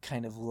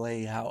kind of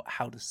lay out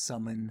how to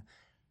summon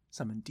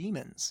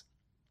demons.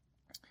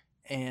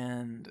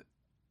 And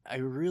I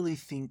really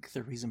think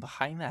the reason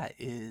behind that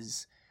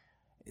is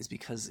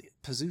because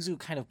Pazuzu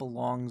kind of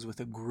belongs with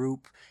a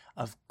group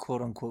of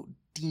quote-unquote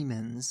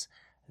demons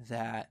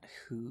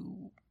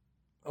who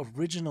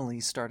originally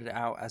started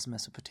out as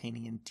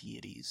Mesopotamian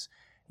deities.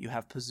 You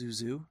have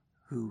Pazuzu,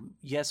 who,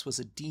 yes, was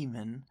a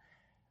demon,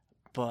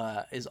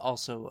 but is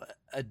also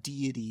a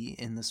deity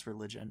in this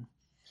religion.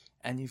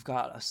 And you've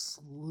got a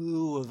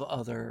slew of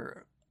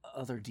other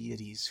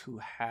deities who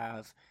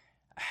have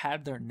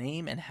had their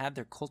name and had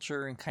their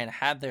culture and kind of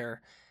had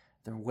their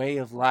way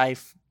of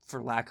life,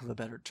 for lack of a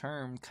better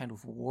term, kind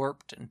of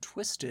warped and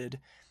twisted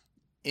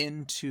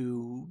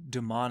into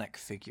demonic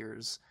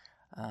figures,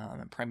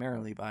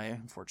 primarily by,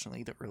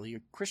 unfortunately, the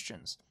earlier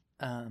Christians.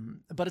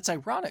 But it's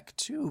ironic,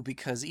 too,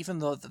 because even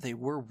though they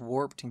were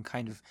warped and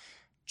kind of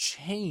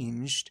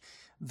changed,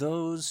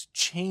 those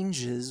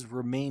changes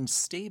remained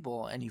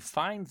stable, and you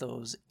find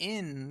those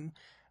in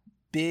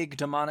big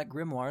demonic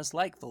grimoires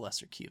like the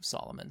Lesser Key of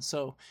Solomon.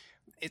 So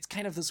it's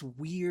kind of this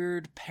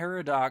weird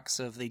paradox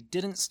of they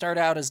didn't start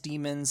out as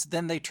demons,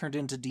 then they turned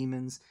into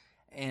demons,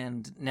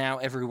 and now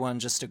everyone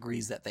just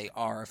agrees that they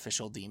are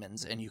official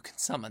demons and you can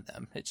summon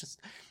them.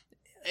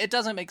 It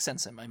doesn't make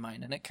sense in my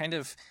mind, and it kind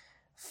of,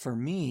 for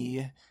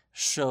me,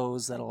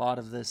 shows that a lot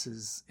of this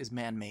is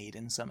man-made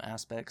in some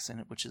aspects,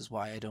 and which is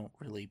why I don't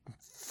really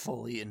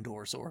fully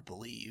endorse or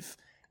believe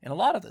in a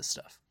lot of this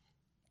stuff.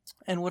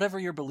 And whatever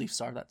your beliefs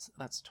are,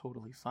 that's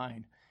totally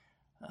fine.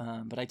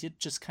 But I did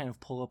just kind of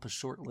pull up a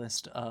short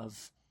list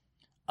of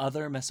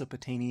other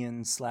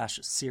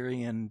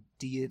Mesopotamian/Syrian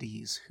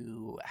deities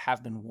who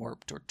have been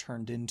warped or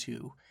turned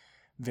into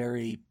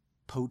very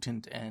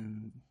potent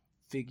and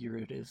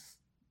figurative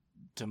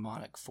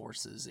demonic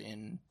forces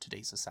in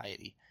today's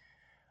society.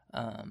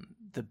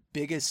 The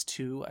biggest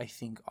two, I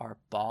think, are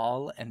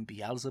Baal and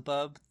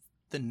Beelzebub.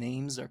 The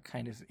names are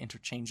kind of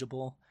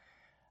interchangeable.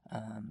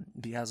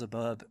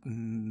 Beelzebub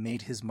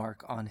made his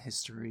mark on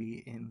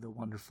history in the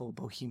wonderful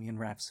Bohemian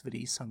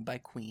Rhapsody sung by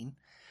Queen.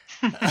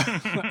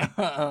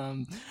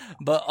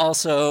 But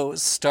also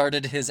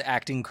started his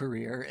acting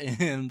career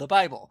in the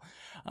Bible.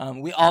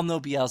 We all know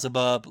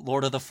Beelzebub,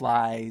 Lord of the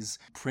Flies,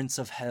 Prince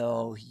of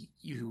Hell.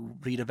 You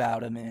read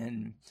about him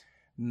in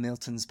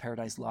Milton's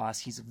Paradise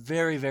Lost. He's a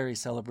very, very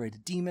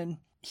celebrated demon.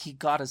 He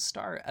got his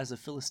start as a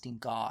Philistine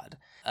god.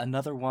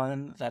 Another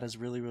one that is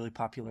really, really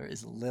popular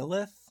is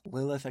Lilith.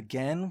 Lilith,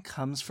 again,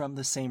 comes from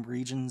the same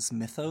region's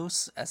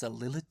mythos as a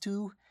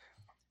Lilitu,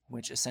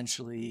 which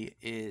essentially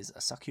is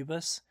a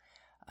succubus.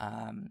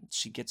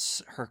 She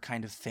gets her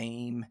kind of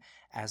fame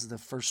as the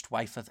first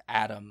wife of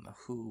Adam,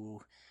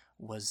 who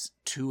was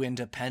too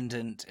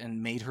independent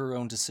and made her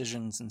own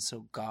decisions, and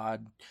so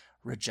God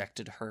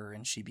rejected her,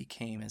 and she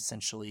became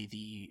essentially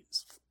the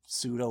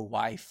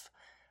pseudo-wife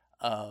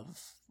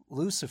of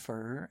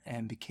Lucifer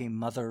and became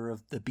mother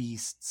of the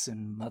beasts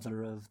and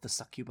mother of the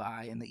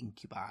succubi and the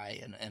incubi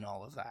and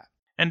all of that.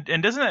 And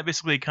doesn't that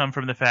basically come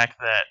from the fact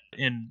that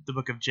in the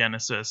book of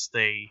Genesis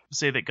they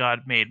say that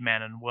God made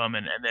man and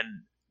woman, and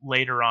then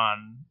later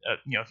on,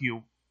 a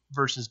few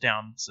verses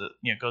down,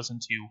 goes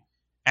into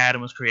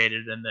Adam was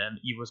created and then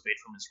Eve was made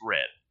from his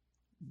rib.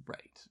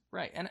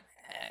 Right.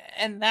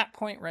 And that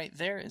point right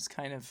there is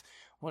kind of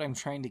what I'm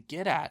trying to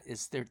get at,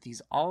 is there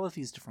all of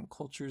these different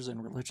cultures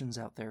and religions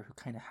out there who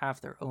kind of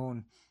have their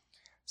own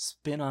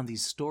spin on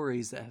these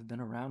stories that have been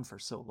around for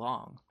so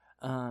long.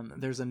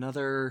 There's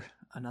another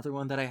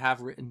one that I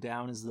have written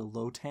down is the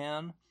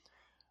Lotan,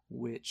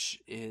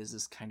 which is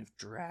this kind of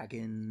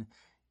dragon,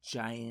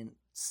 giant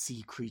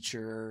sea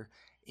creature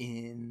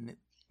in,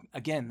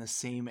 again, the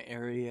same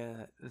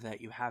area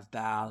that you have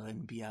Baal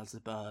and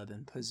Beelzebub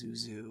and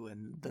Pazuzu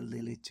and the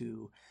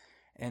Lilitu.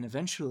 And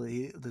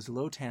eventually, this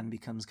Lotan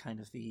becomes kind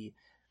of the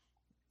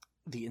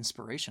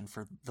inspiration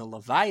for the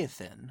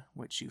Leviathan,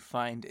 which you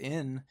find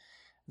in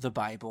the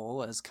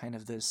Bible as kind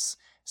of this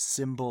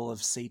symbol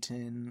of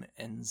Satan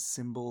and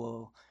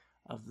symbol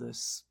of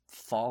this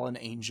fallen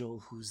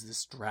angel who's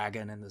this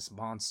dragon and this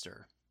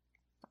monster.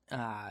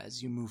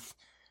 As you move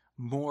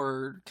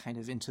more kind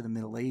of into the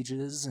Middle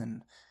Ages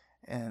and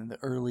the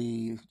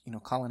early,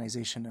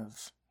 colonization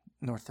of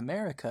North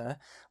America,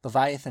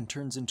 Leviathan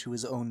turns into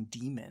his own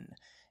demon.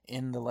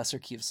 In the Lesser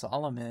Key of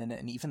Solomon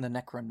and even the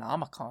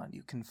Necronomicon,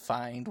 you can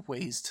find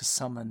ways to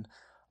summon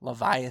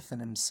Leviathan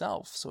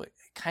himself. So it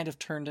kind of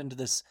turned into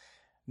this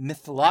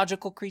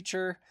mythological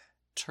creature,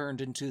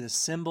 turned into the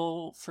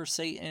symbol for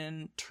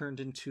Satan, turned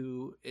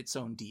into its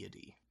own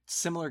deity.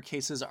 Similar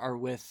cases are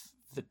with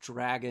the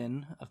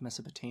dragon of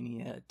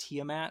Mesopotamia,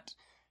 Tiamat,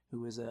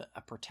 who is a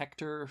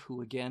protector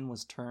who again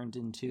was turned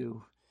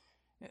into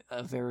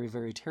a very,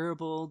 very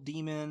terrible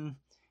demon.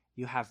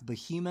 You have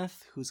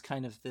Behemoth, who's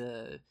kind of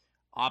the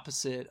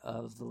opposite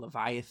of the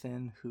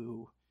Leviathan,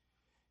 who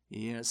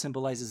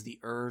symbolizes the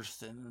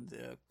earth and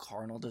the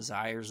carnal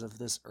desires of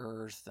this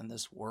earth and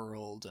this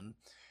world. And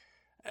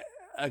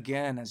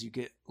again, as you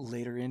get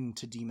later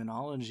into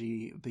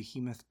demonology,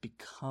 Behemoth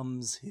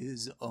becomes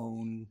his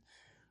own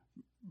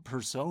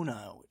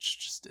persona, which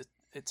just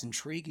it's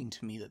intriguing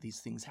to me that these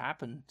things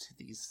happen to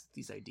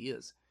these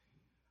ideas.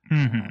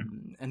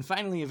 Mm-hmm. And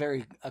finally,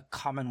 a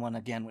common one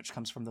again, which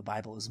comes from the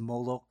Bible, is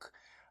Moloch,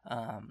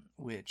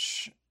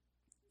 which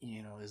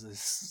is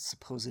this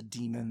supposed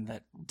demon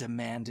that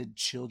demanded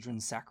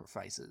children's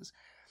sacrifices.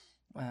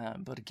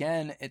 But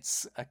again,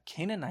 it's a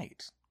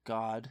Canaanite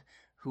god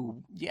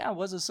who,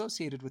 was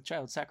associated with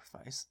child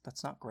sacrifice.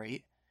 That's not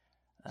great.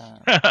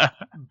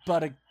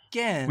 But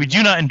again... We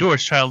do not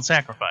endorse child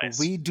sacrifice.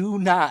 We do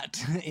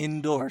not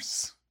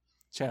endorse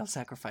child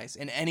sacrifice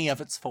in any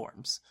of its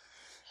forms.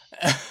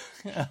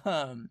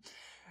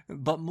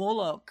 But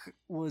Moloch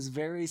was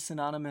very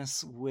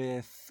synonymous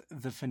with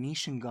the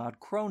Phoenician god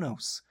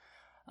Kronos,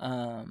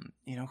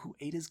 who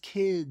ate his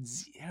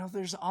kids.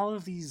 There's all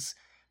of these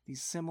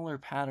similar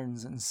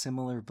patterns and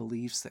similar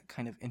beliefs that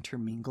kind of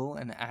intermingle,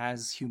 and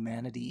as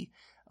humanity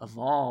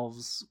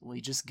evolves, we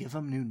just give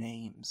them new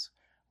names,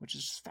 which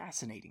is just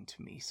fascinating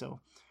to me. So,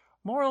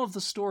 moral of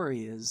the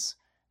story is,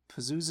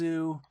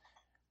 Pazuzu,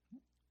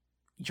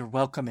 you're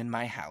welcome in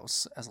my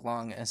house as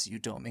long as you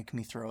don't make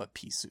me throw up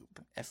pea soup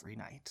every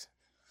night.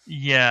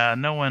 Yeah,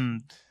 no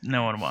one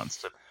wants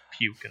to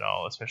puke at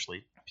all,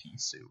 especially pea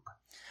soup.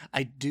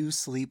 I do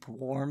sleep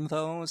warm,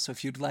 though, so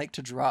if you'd like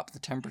to drop the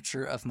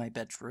temperature of my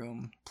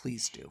bedroom,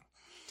 please do.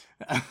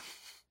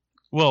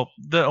 Well,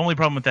 the only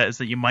problem with that is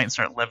that you might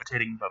start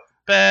levitating above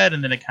the bed,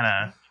 and then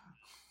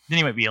then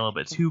you might be a little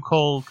bit too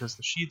cold because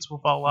the sheets will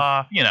fall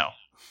off.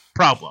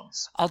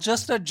 Problems. I'll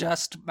just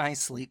adjust my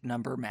sleep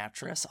number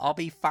mattress. I'll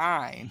be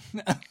fine.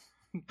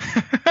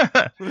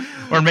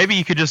 Or maybe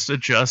you could just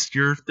adjust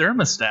your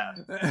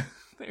thermostat.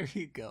 There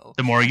you go.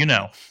 The more you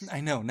know.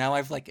 I know. Now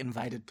I've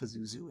invited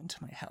Pazuzu into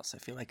my house. I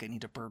feel like I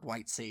need to burn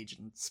white sage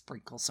and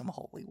sprinkle some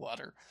holy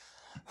water.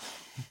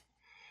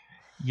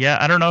 Yeah,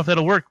 I don't know if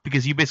that'll work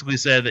because you basically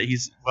said that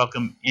he's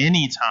welcome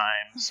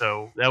anytime,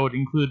 so that would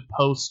include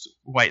post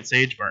white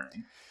sage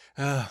burning.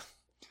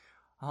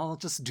 I'll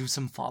just do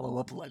some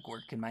follow-up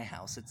legwork in my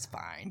house. It's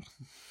fine.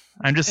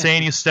 I'm just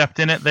saying you stepped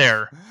in it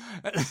there.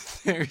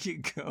 There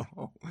you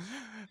go.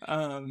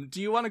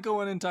 Do you want to go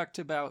in and talk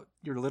about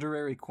your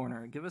literary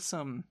corner? Give us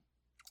some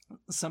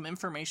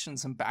information,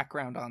 some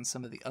background on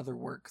some of the other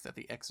work that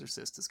The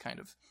Exorcist has kind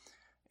of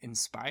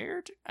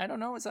inspired? I don't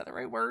know. Is that the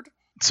right word?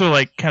 So,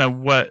 kind of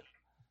what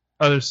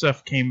other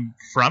stuff came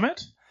from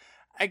it?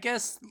 I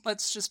guess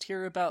let's just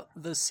hear about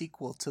the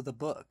sequel to the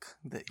book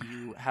that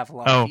you have a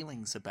lot of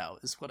feelings about,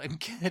 is what I'm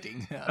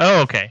getting at.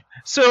 Oh, okay.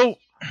 So,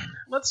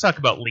 let's talk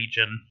about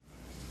Legion.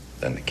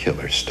 Then the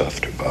killer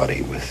stuffed her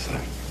body with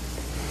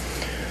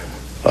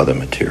other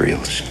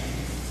materials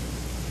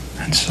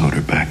and sewed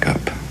her back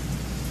up.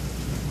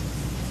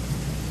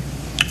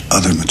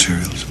 Other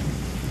materials?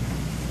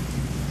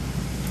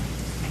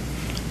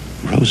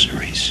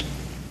 Rosaries.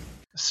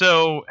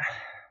 So,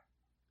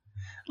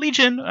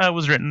 Legion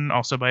was written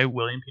also by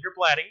William Peter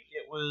Blatty.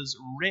 It was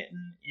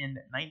written in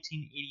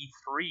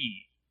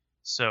 1983.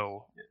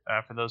 So,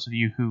 for those of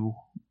you who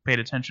paid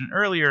attention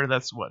earlier,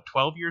 that's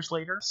 12 years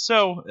later?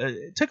 So,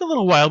 it took a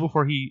little while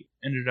before he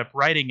ended up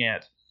writing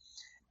it.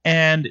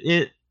 And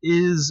it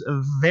is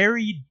a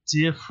very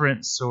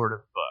different sort of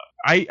book.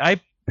 I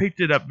picked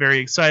it up very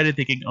excited,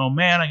 thinking, oh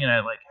man, I'm going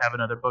to have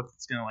another book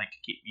that's going to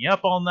keep me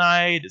up all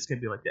night. It's going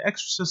to be like The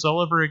Exorcist all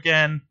over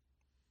again.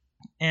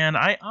 And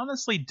I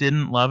honestly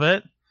didn't love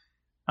it.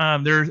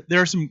 There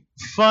are some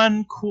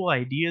fun, cool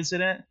ideas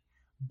in it,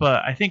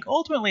 but I think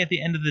ultimately at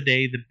the end of the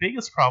day, the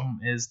biggest problem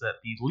is that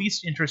the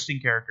least interesting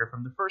character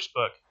from the first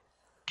book,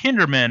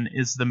 Kinderman,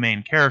 is the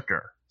main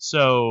character.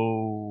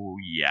 So,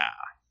 yeah.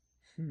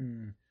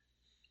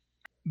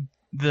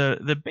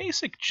 The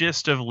basic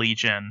gist of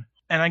Legion,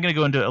 and I'm going to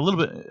go into a little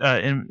bit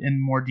in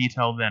more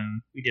detail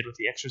than we did with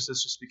The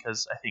Exorcist, just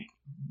because I think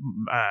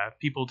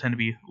people tend to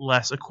be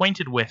less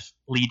acquainted with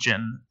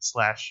Legion /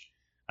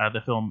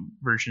 the film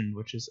version,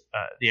 which is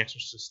The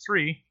Exorcist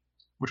 3,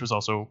 which was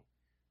also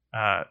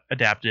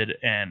adapted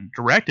and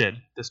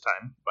directed this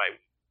time by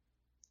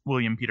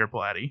William Peter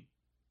Blatty.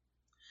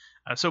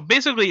 So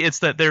basically, it's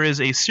that there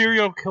is a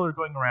serial killer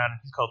going around, and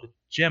he's called the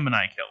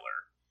Gemini Killer.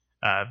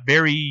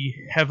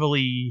 Very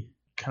heavily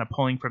kind of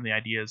pulling from the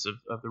ideas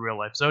of the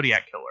real-life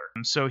Zodiac Killer.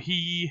 And so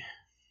he...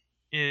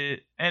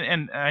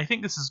 and I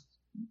think this is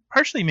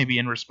partially maybe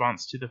in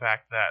response to the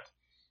fact that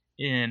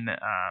in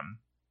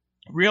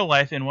real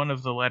life, in one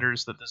of the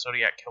letters that the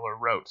Zodiac Killer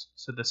wrote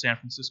to the San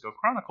Francisco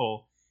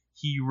Chronicle,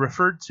 he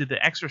referred to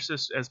The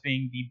Exorcist as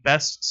being the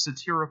best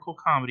satirical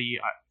comedy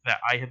that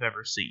I have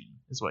ever seen,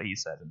 is what he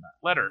said in that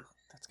letter.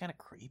 That's kind of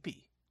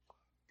creepy.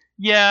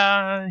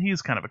 Yeah,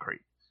 he's kind of a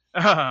creep.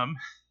 I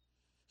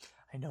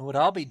know what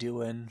I'll be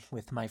doing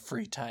with my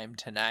free time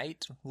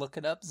tonight,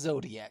 looking up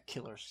Zodiac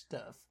Killer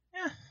stuff.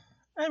 Yeah,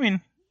 I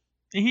mean,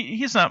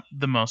 he's not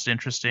the most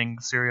interesting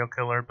serial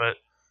killer, but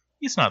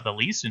he's not the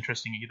least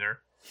interesting either.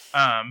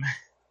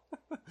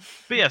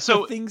 But yeah,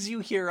 so... The things you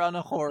hear on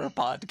a horror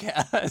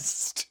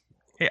podcast.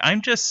 Hey,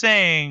 I'm just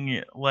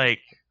saying,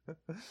 like,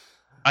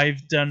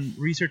 I've done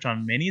research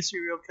on many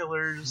serial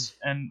killers,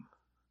 and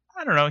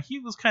I don't know, he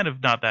was kind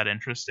of not that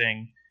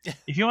interesting.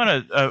 If you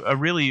want a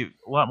really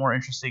lot more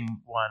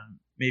interesting one,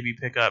 maybe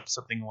pick up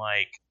something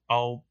like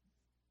I'll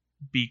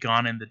Be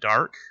Gone in the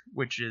Dark,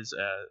 which is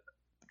a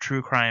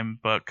true crime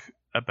book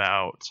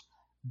about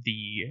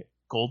the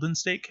Golden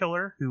State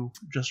Killer who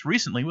just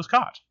recently was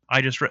caught.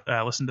 I just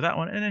listened to that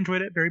one and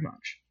enjoyed it very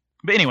much.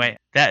 But anyway,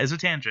 that is a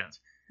tangent.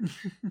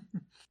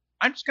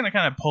 I'm just going to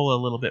kind of pull a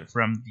little bit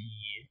from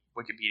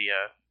the Wikipedia.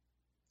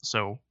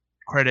 So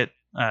credit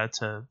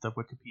to the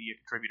Wikipedia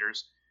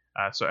contributors.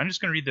 So I'm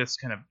just going to read this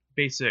kind of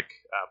basic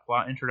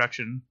plot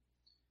introduction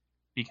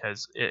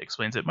because it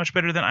explains it much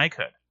better than I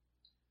could.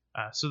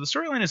 So the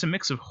storyline is a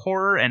mix of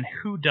horror and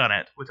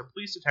whodunit, with a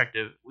police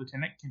detective,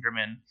 Lieutenant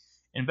Kinderman,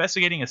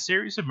 investigating a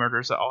series of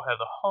murders that all have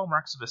the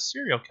hallmarks of a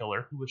serial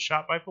killer who was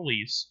shot by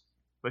police,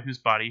 but whose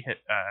body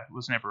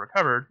was never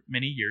recovered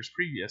many years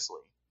previously.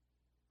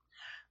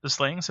 The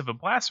slayings have a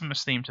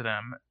blasphemous theme to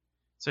them,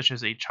 such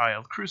as a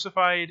child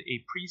crucified,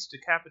 a priest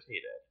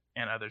decapitated,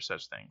 and other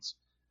such things.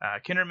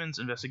 Kinderman's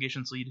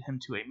investigations lead him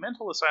to a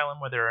mental asylum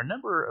where there are a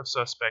number of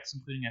suspects,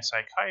 including a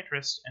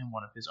psychiatrist and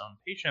one of his own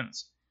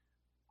patients.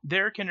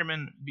 There,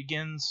 Kinderman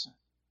begins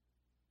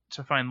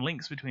to find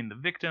links between the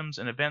victims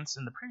and events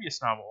in the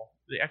previous novel,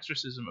 The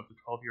Exorcism of the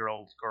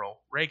 12-year-old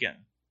girl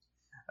Reagan.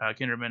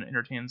 Kinderman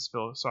entertains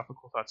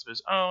philosophical thoughts of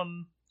his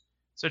own,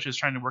 such as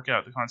trying to work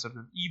out the concept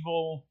of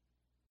evil,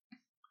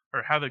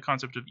 or how the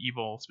concept of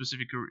evil,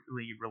 specifically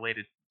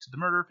related to the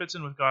murder, fits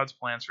in with God's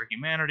plans for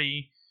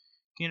humanity.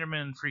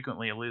 Kinderman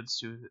frequently alludes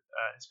to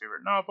his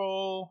favorite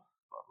novel,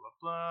 blah, blah,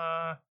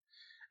 blah.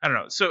 I don't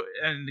know. So,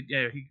 and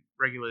he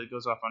regularly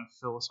goes off on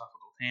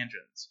philosophical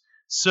tangents.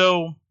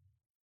 So,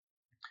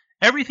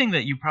 everything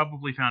that you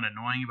probably found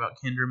annoying about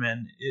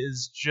Kinderman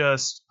is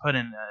just put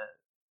in a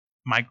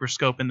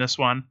microscope in this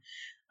one.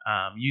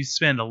 You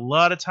spend a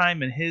lot of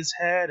time in his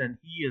head, and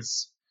he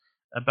is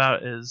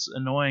about as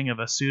annoying of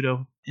a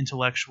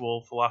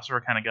pseudo-intellectual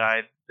philosopher kind of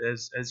guy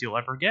as you'll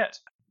ever get.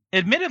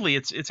 Admittedly,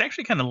 it's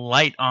actually kind of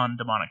light on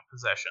demonic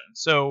possession.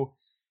 So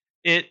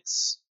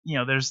it's,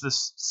 there's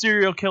this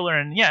serial killer,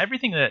 and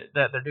everything that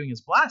they're doing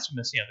is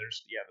blasphemous.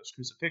 There's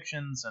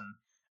crucifixions and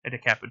a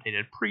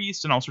decapitated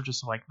priest and all sorts of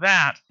stuff like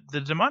that.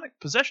 The demonic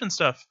possession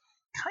stuff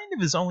kind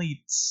of is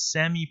only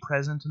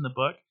semi-present in the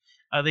book.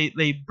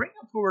 They bring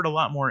it forward a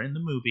lot more in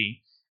the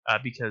movie.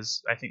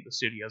 Because I think the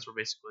studios were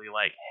basically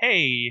like,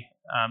 hey,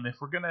 if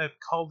we're going to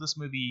call this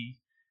movie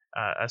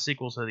a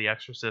sequel to The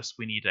Exorcist,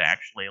 we need to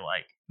actually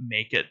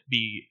make it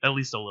be at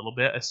least a little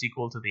bit a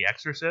sequel to The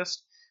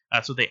Exorcist.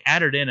 So they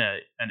added in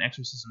an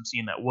exorcism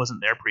scene that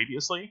wasn't there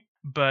previously.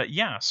 But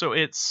yeah, so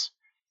it's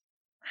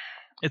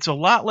a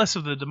lot less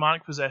of the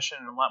demonic possession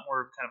and a lot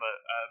more of kind of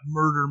a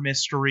murder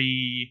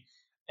mystery.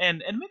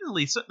 And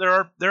admittedly, so there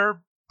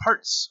are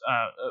parts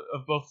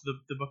of both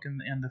the book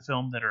and the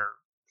film that are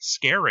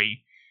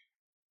scary.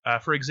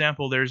 For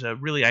example, there's a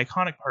really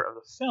iconic part of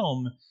the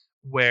film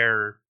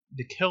where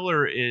the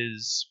killer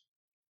is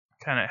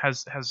kind of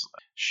has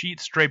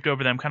sheets draped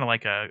over them, kind of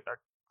like a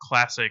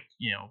classic,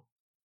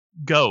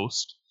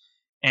 ghost,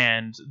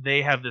 and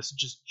they have this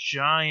just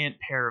giant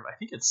pair of, I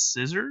think it's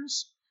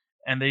scissors,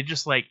 and they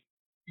just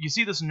you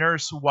see this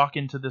nurse walk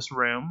into this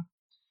room,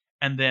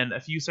 and then a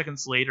few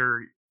seconds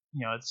later,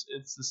 it's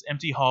this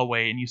empty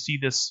hallway, and you see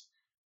this,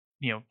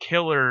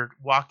 killer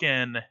walk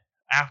in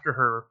after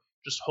her,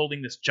 just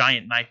holding this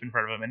giant knife in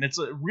front of him, and it's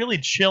a really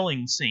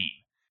chilling scene.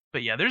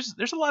 But yeah,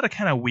 there's a lot of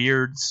kind of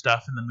weird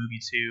stuff in the movie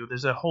too.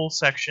 There's a whole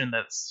section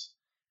that's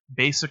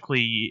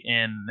basically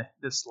in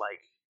this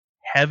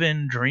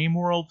heaven dream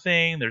world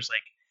thing. There's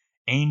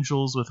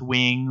angels with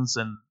wings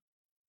and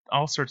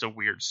all sorts of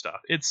weird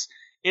stuff. It's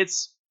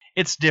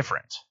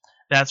different,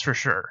 that's for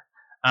sure.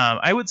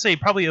 I would say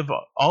probably of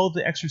all of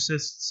the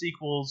Exorcist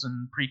sequels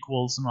and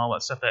prequels and all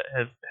that stuff that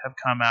have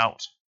come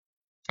out,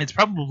 it's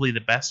probably the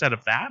best out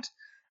of that.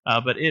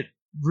 But it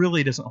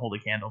really doesn't hold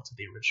a candle to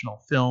the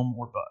original film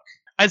or book.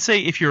 I'd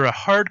say if you're a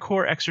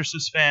hardcore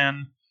Exorcist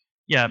fan,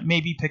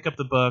 maybe pick up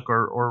the book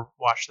or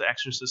watch The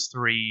Exorcist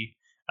 3.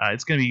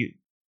 It's going to be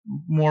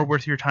more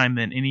worth your time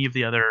than any of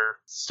the other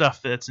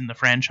stuff that's in the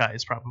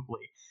franchise,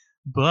 probably.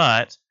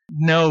 But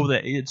know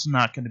that it's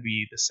not going to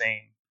be the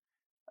same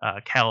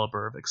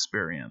caliber of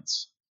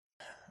experience.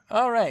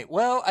 All right,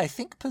 well, I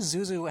think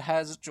Pazuzu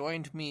has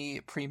joined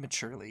me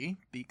prematurely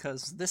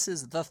because this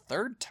is the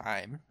third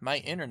time my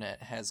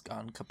internet has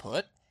gone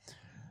kaput.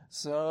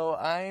 So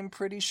I'm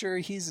pretty sure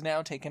he's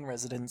now taken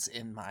residence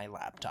in my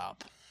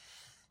laptop.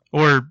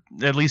 Or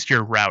at least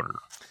your router.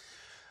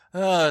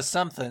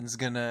 Something's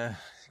gonna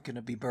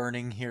be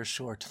burning here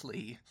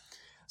shortly.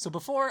 So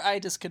before I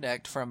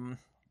disconnect from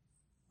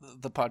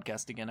the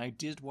podcast again, I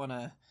did want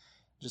to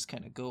just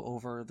kind of go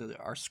over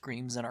our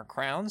screams and our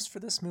crowns for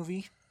this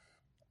movie.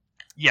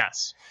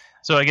 Yes.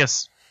 So I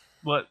guess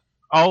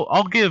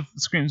I'll give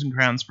Screams and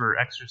Crowns for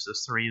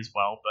Exorcist 3 as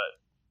well,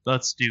 but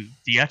let's do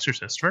The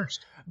Exorcist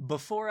first.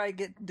 Before I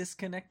get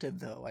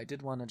disconnected, though, I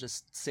did want to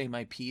just say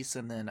my piece,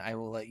 and then I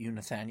will let you,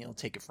 Nathaniel,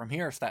 take it from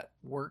here if that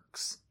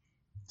works.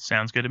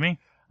 Sounds good to me.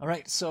 All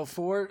right, so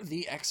for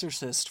The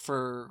Exorcist,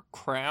 for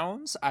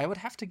crowns, I would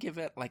have to give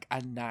it like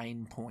a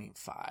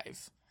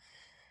 9.5.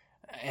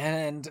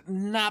 And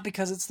not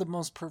because it's the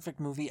most perfect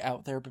movie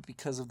out there, but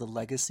because of the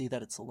legacy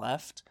that it's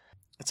left.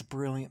 It's a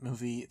brilliant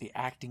movie. The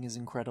acting is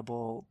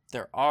incredible.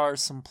 There are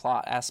some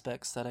plot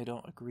aspects that I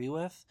don't agree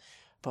with,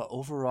 but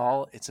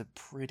overall, it's a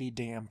pretty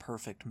damn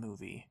perfect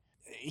movie.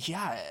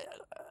 Yeah,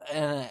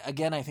 and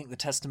again, I think the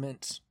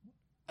testament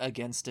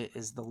against it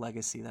is the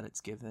legacy that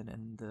it's given,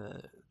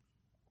 and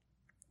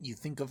you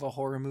think of a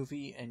horror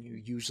movie, and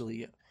you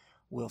usually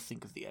will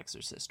think of The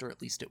Exorcist, or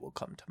at least it will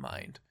come to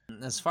mind.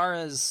 As far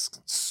as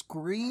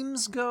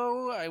screams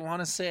go, I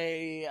want to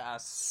say a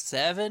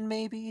 7,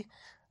 maybe.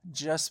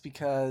 Just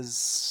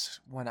because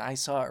when I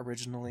saw it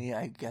originally,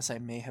 I guess I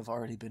may have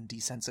already been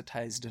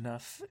desensitized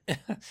enough.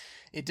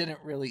 It didn't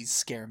really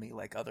scare me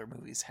like other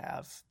movies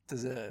have.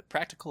 The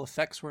practical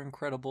effects were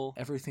incredible.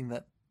 Everything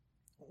that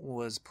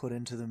was put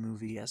into the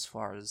movie as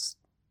far as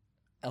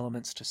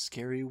elements to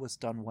scare you was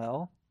done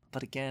well.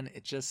 But again,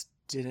 it just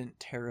didn't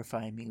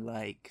terrify me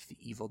like The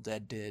Evil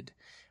Dead did,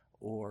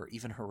 or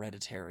even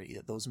Hereditary.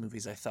 Those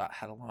movies I thought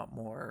had a lot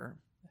more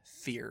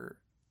fear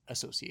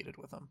associated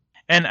with them.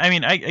 And I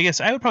mean, I guess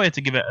I would probably have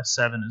to give it a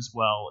 7 as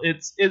well.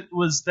 It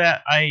was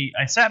that I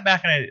sat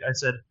back and I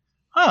said,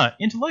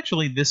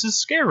 intellectually this is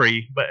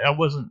scary, but I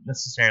wasn't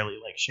necessarily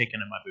like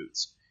shaking in my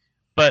boots.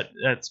 But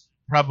that's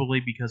probably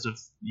because of,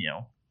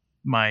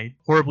 my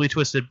horribly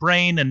twisted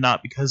brain and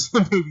not because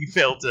the movie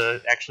failed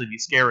to actually be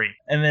scary.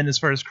 And then as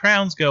far as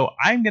crowns go,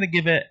 I'm going to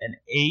give it an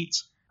 8.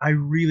 I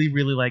really,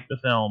 really like the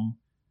film,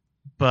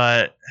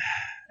 but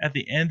at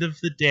the end of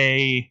the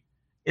day,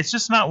 it's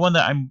just not one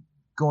that I'm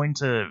going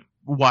to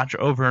watch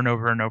over and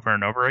over and over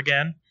and over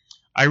again.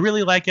 I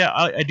really like it.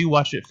 I do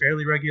watch it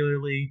fairly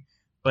regularly,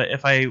 but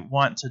if I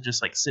want to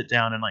just like sit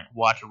down and like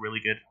watch a really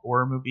good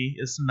horror movie,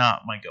 it's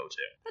not my go-to.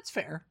 That's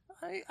fair.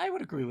 I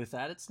would agree with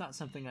that. It's not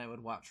something I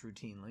would watch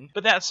routinely.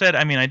 But that said,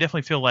 I mean, I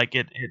definitely feel like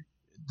it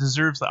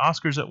deserves the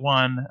Oscars it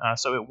won.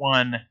 So it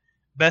won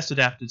Best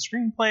Adapted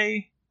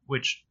Screenplay,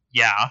 which,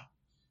 yeah.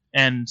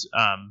 And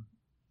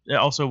it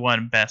also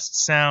won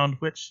Best Sound,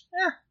 which,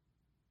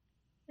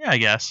 yeah, I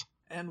guess.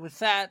 And with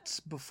that,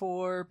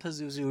 before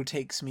Pazuzu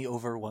takes me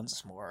over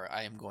once more,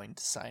 I am going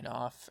to sign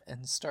off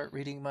and start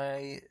reading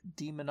my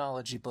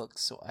demonology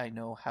books so I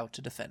know how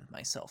to defend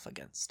myself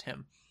against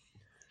him.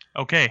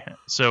 Okay,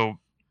 so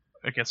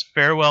I guess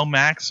farewell,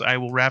 Max. I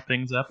will wrap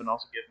things up and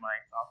also give my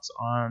thoughts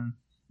on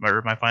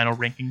my final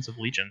rankings of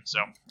Legion. So,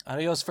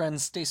 adios,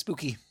 friends. Stay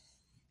spooky.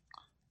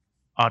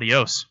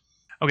 Adios.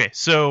 Okay,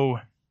 so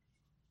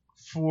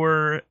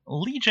for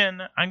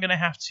Legion, I'm going to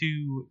have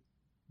to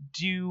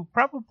do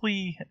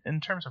probably, in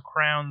terms of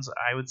crowns,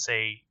 I would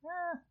say,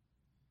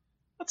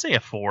 let's say a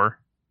 4.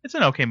 It's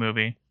an okay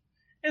movie.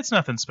 It's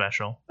nothing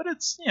special, but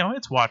it's,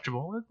 it's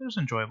watchable. There's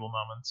enjoyable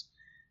moments.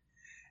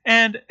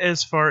 And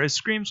as far as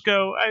screams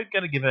go, I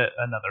gotta give it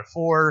another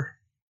 4.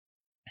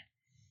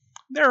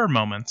 There are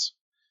moments.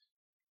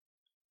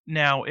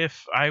 Now,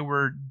 if I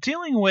were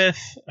dealing with,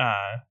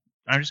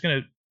 I'm just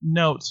gonna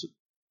note,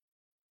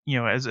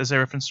 as I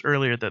referenced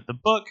earlier, that the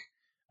book,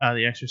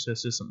 The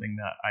Exorcist, is something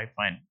that I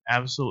find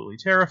absolutely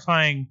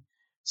terrifying.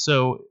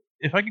 So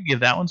if I could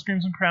give that one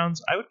Screams and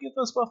Crowns, I would give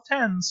those both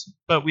 10s,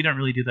 but we don't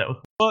really do that with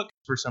the book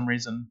for some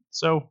reason.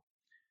 So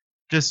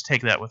just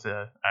take that with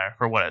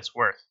for what it's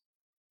worth.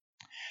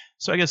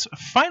 So I guess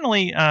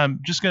finally,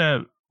 just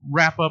going to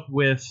wrap up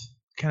with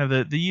kind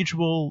of the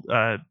usual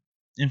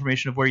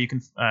information of where you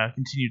can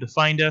continue to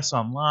find us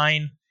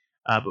online.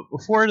 But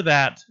before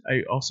that,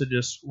 I also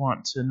just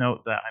want to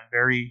note that I'm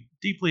very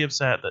deeply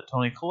upset that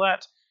Toni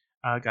Collette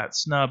got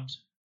snubbed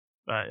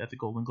at the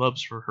Golden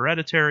Globes for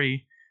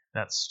Hereditary.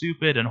 That's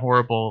stupid and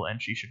horrible,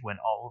 and she should win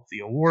all of the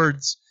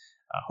awards.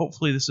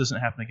 Hopefully this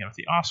doesn't happen again with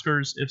the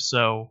Oscars. If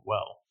so,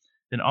 well,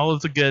 then all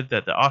of the good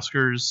that the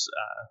Oscars...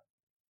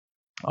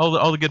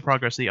 all the good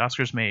progress the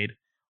Oscars made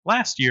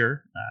last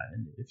year,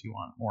 and if you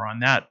want more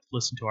on that,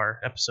 listen to our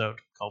episode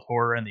called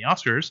Horror and the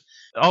Oscars,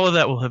 all of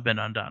that will have been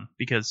undone,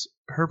 because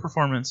her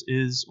performance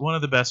is one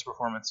of the best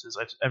performances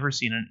I've ever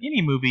seen in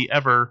any movie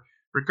ever,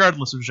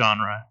 regardless of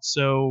genre.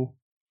 So,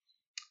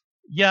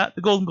 yeah,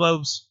 the Golden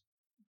Globes,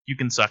 you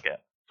can suck it.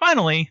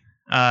 Finally,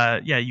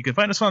 you can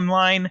find us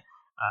online.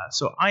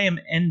 So I am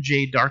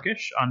NJ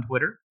Darkish on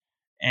Twitter,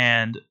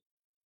 and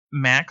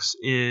Max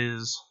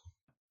is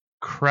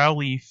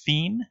Crowley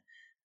Fiend.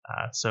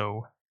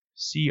 So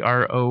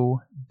CrowleyPhOen.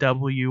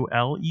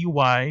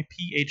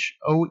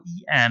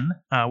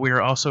 We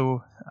are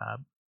also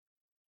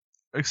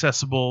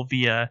accessible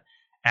via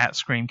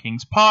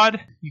 @ScreamKingsPod.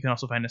 You can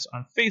also find us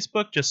on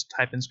Facebook. Just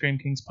type in Scream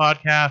Kings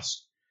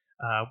Podcast.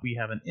 We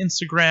have an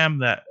Instagram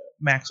that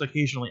Max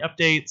occasionally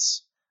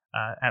updates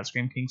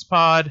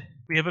 @ScreamKingsPod.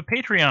 We have a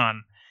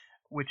Patreon,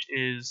 which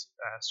is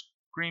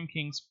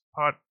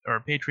ScreamKingsPod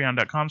or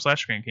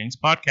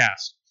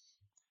patreon.com/ScreamKingsPodcast.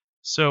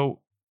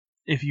 So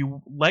if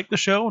you like the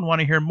show and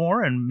want to hear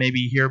more and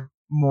maybe hear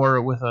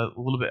more with a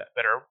little bit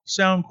better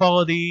sound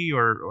quality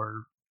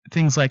or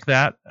things like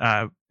that,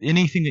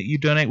 anything that you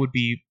donate would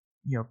be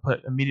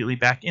put immediately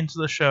back into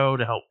the show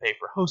to help pay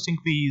for hosting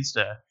fees,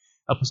 to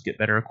help us get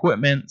better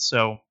equipment.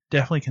 So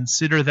definitely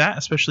consider that,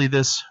 especially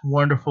this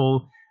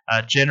wonderful,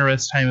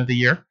 generous time of the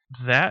year.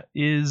 That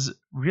is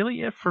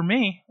really it for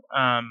me.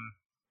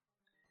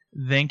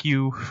 Thank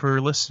you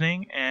for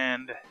listening,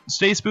 and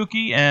stay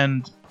spooky,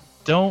 and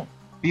don't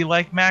be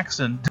like Max,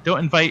 and don't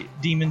invite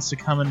demons to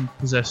come and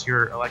possess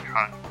your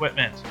electronic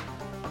equipment.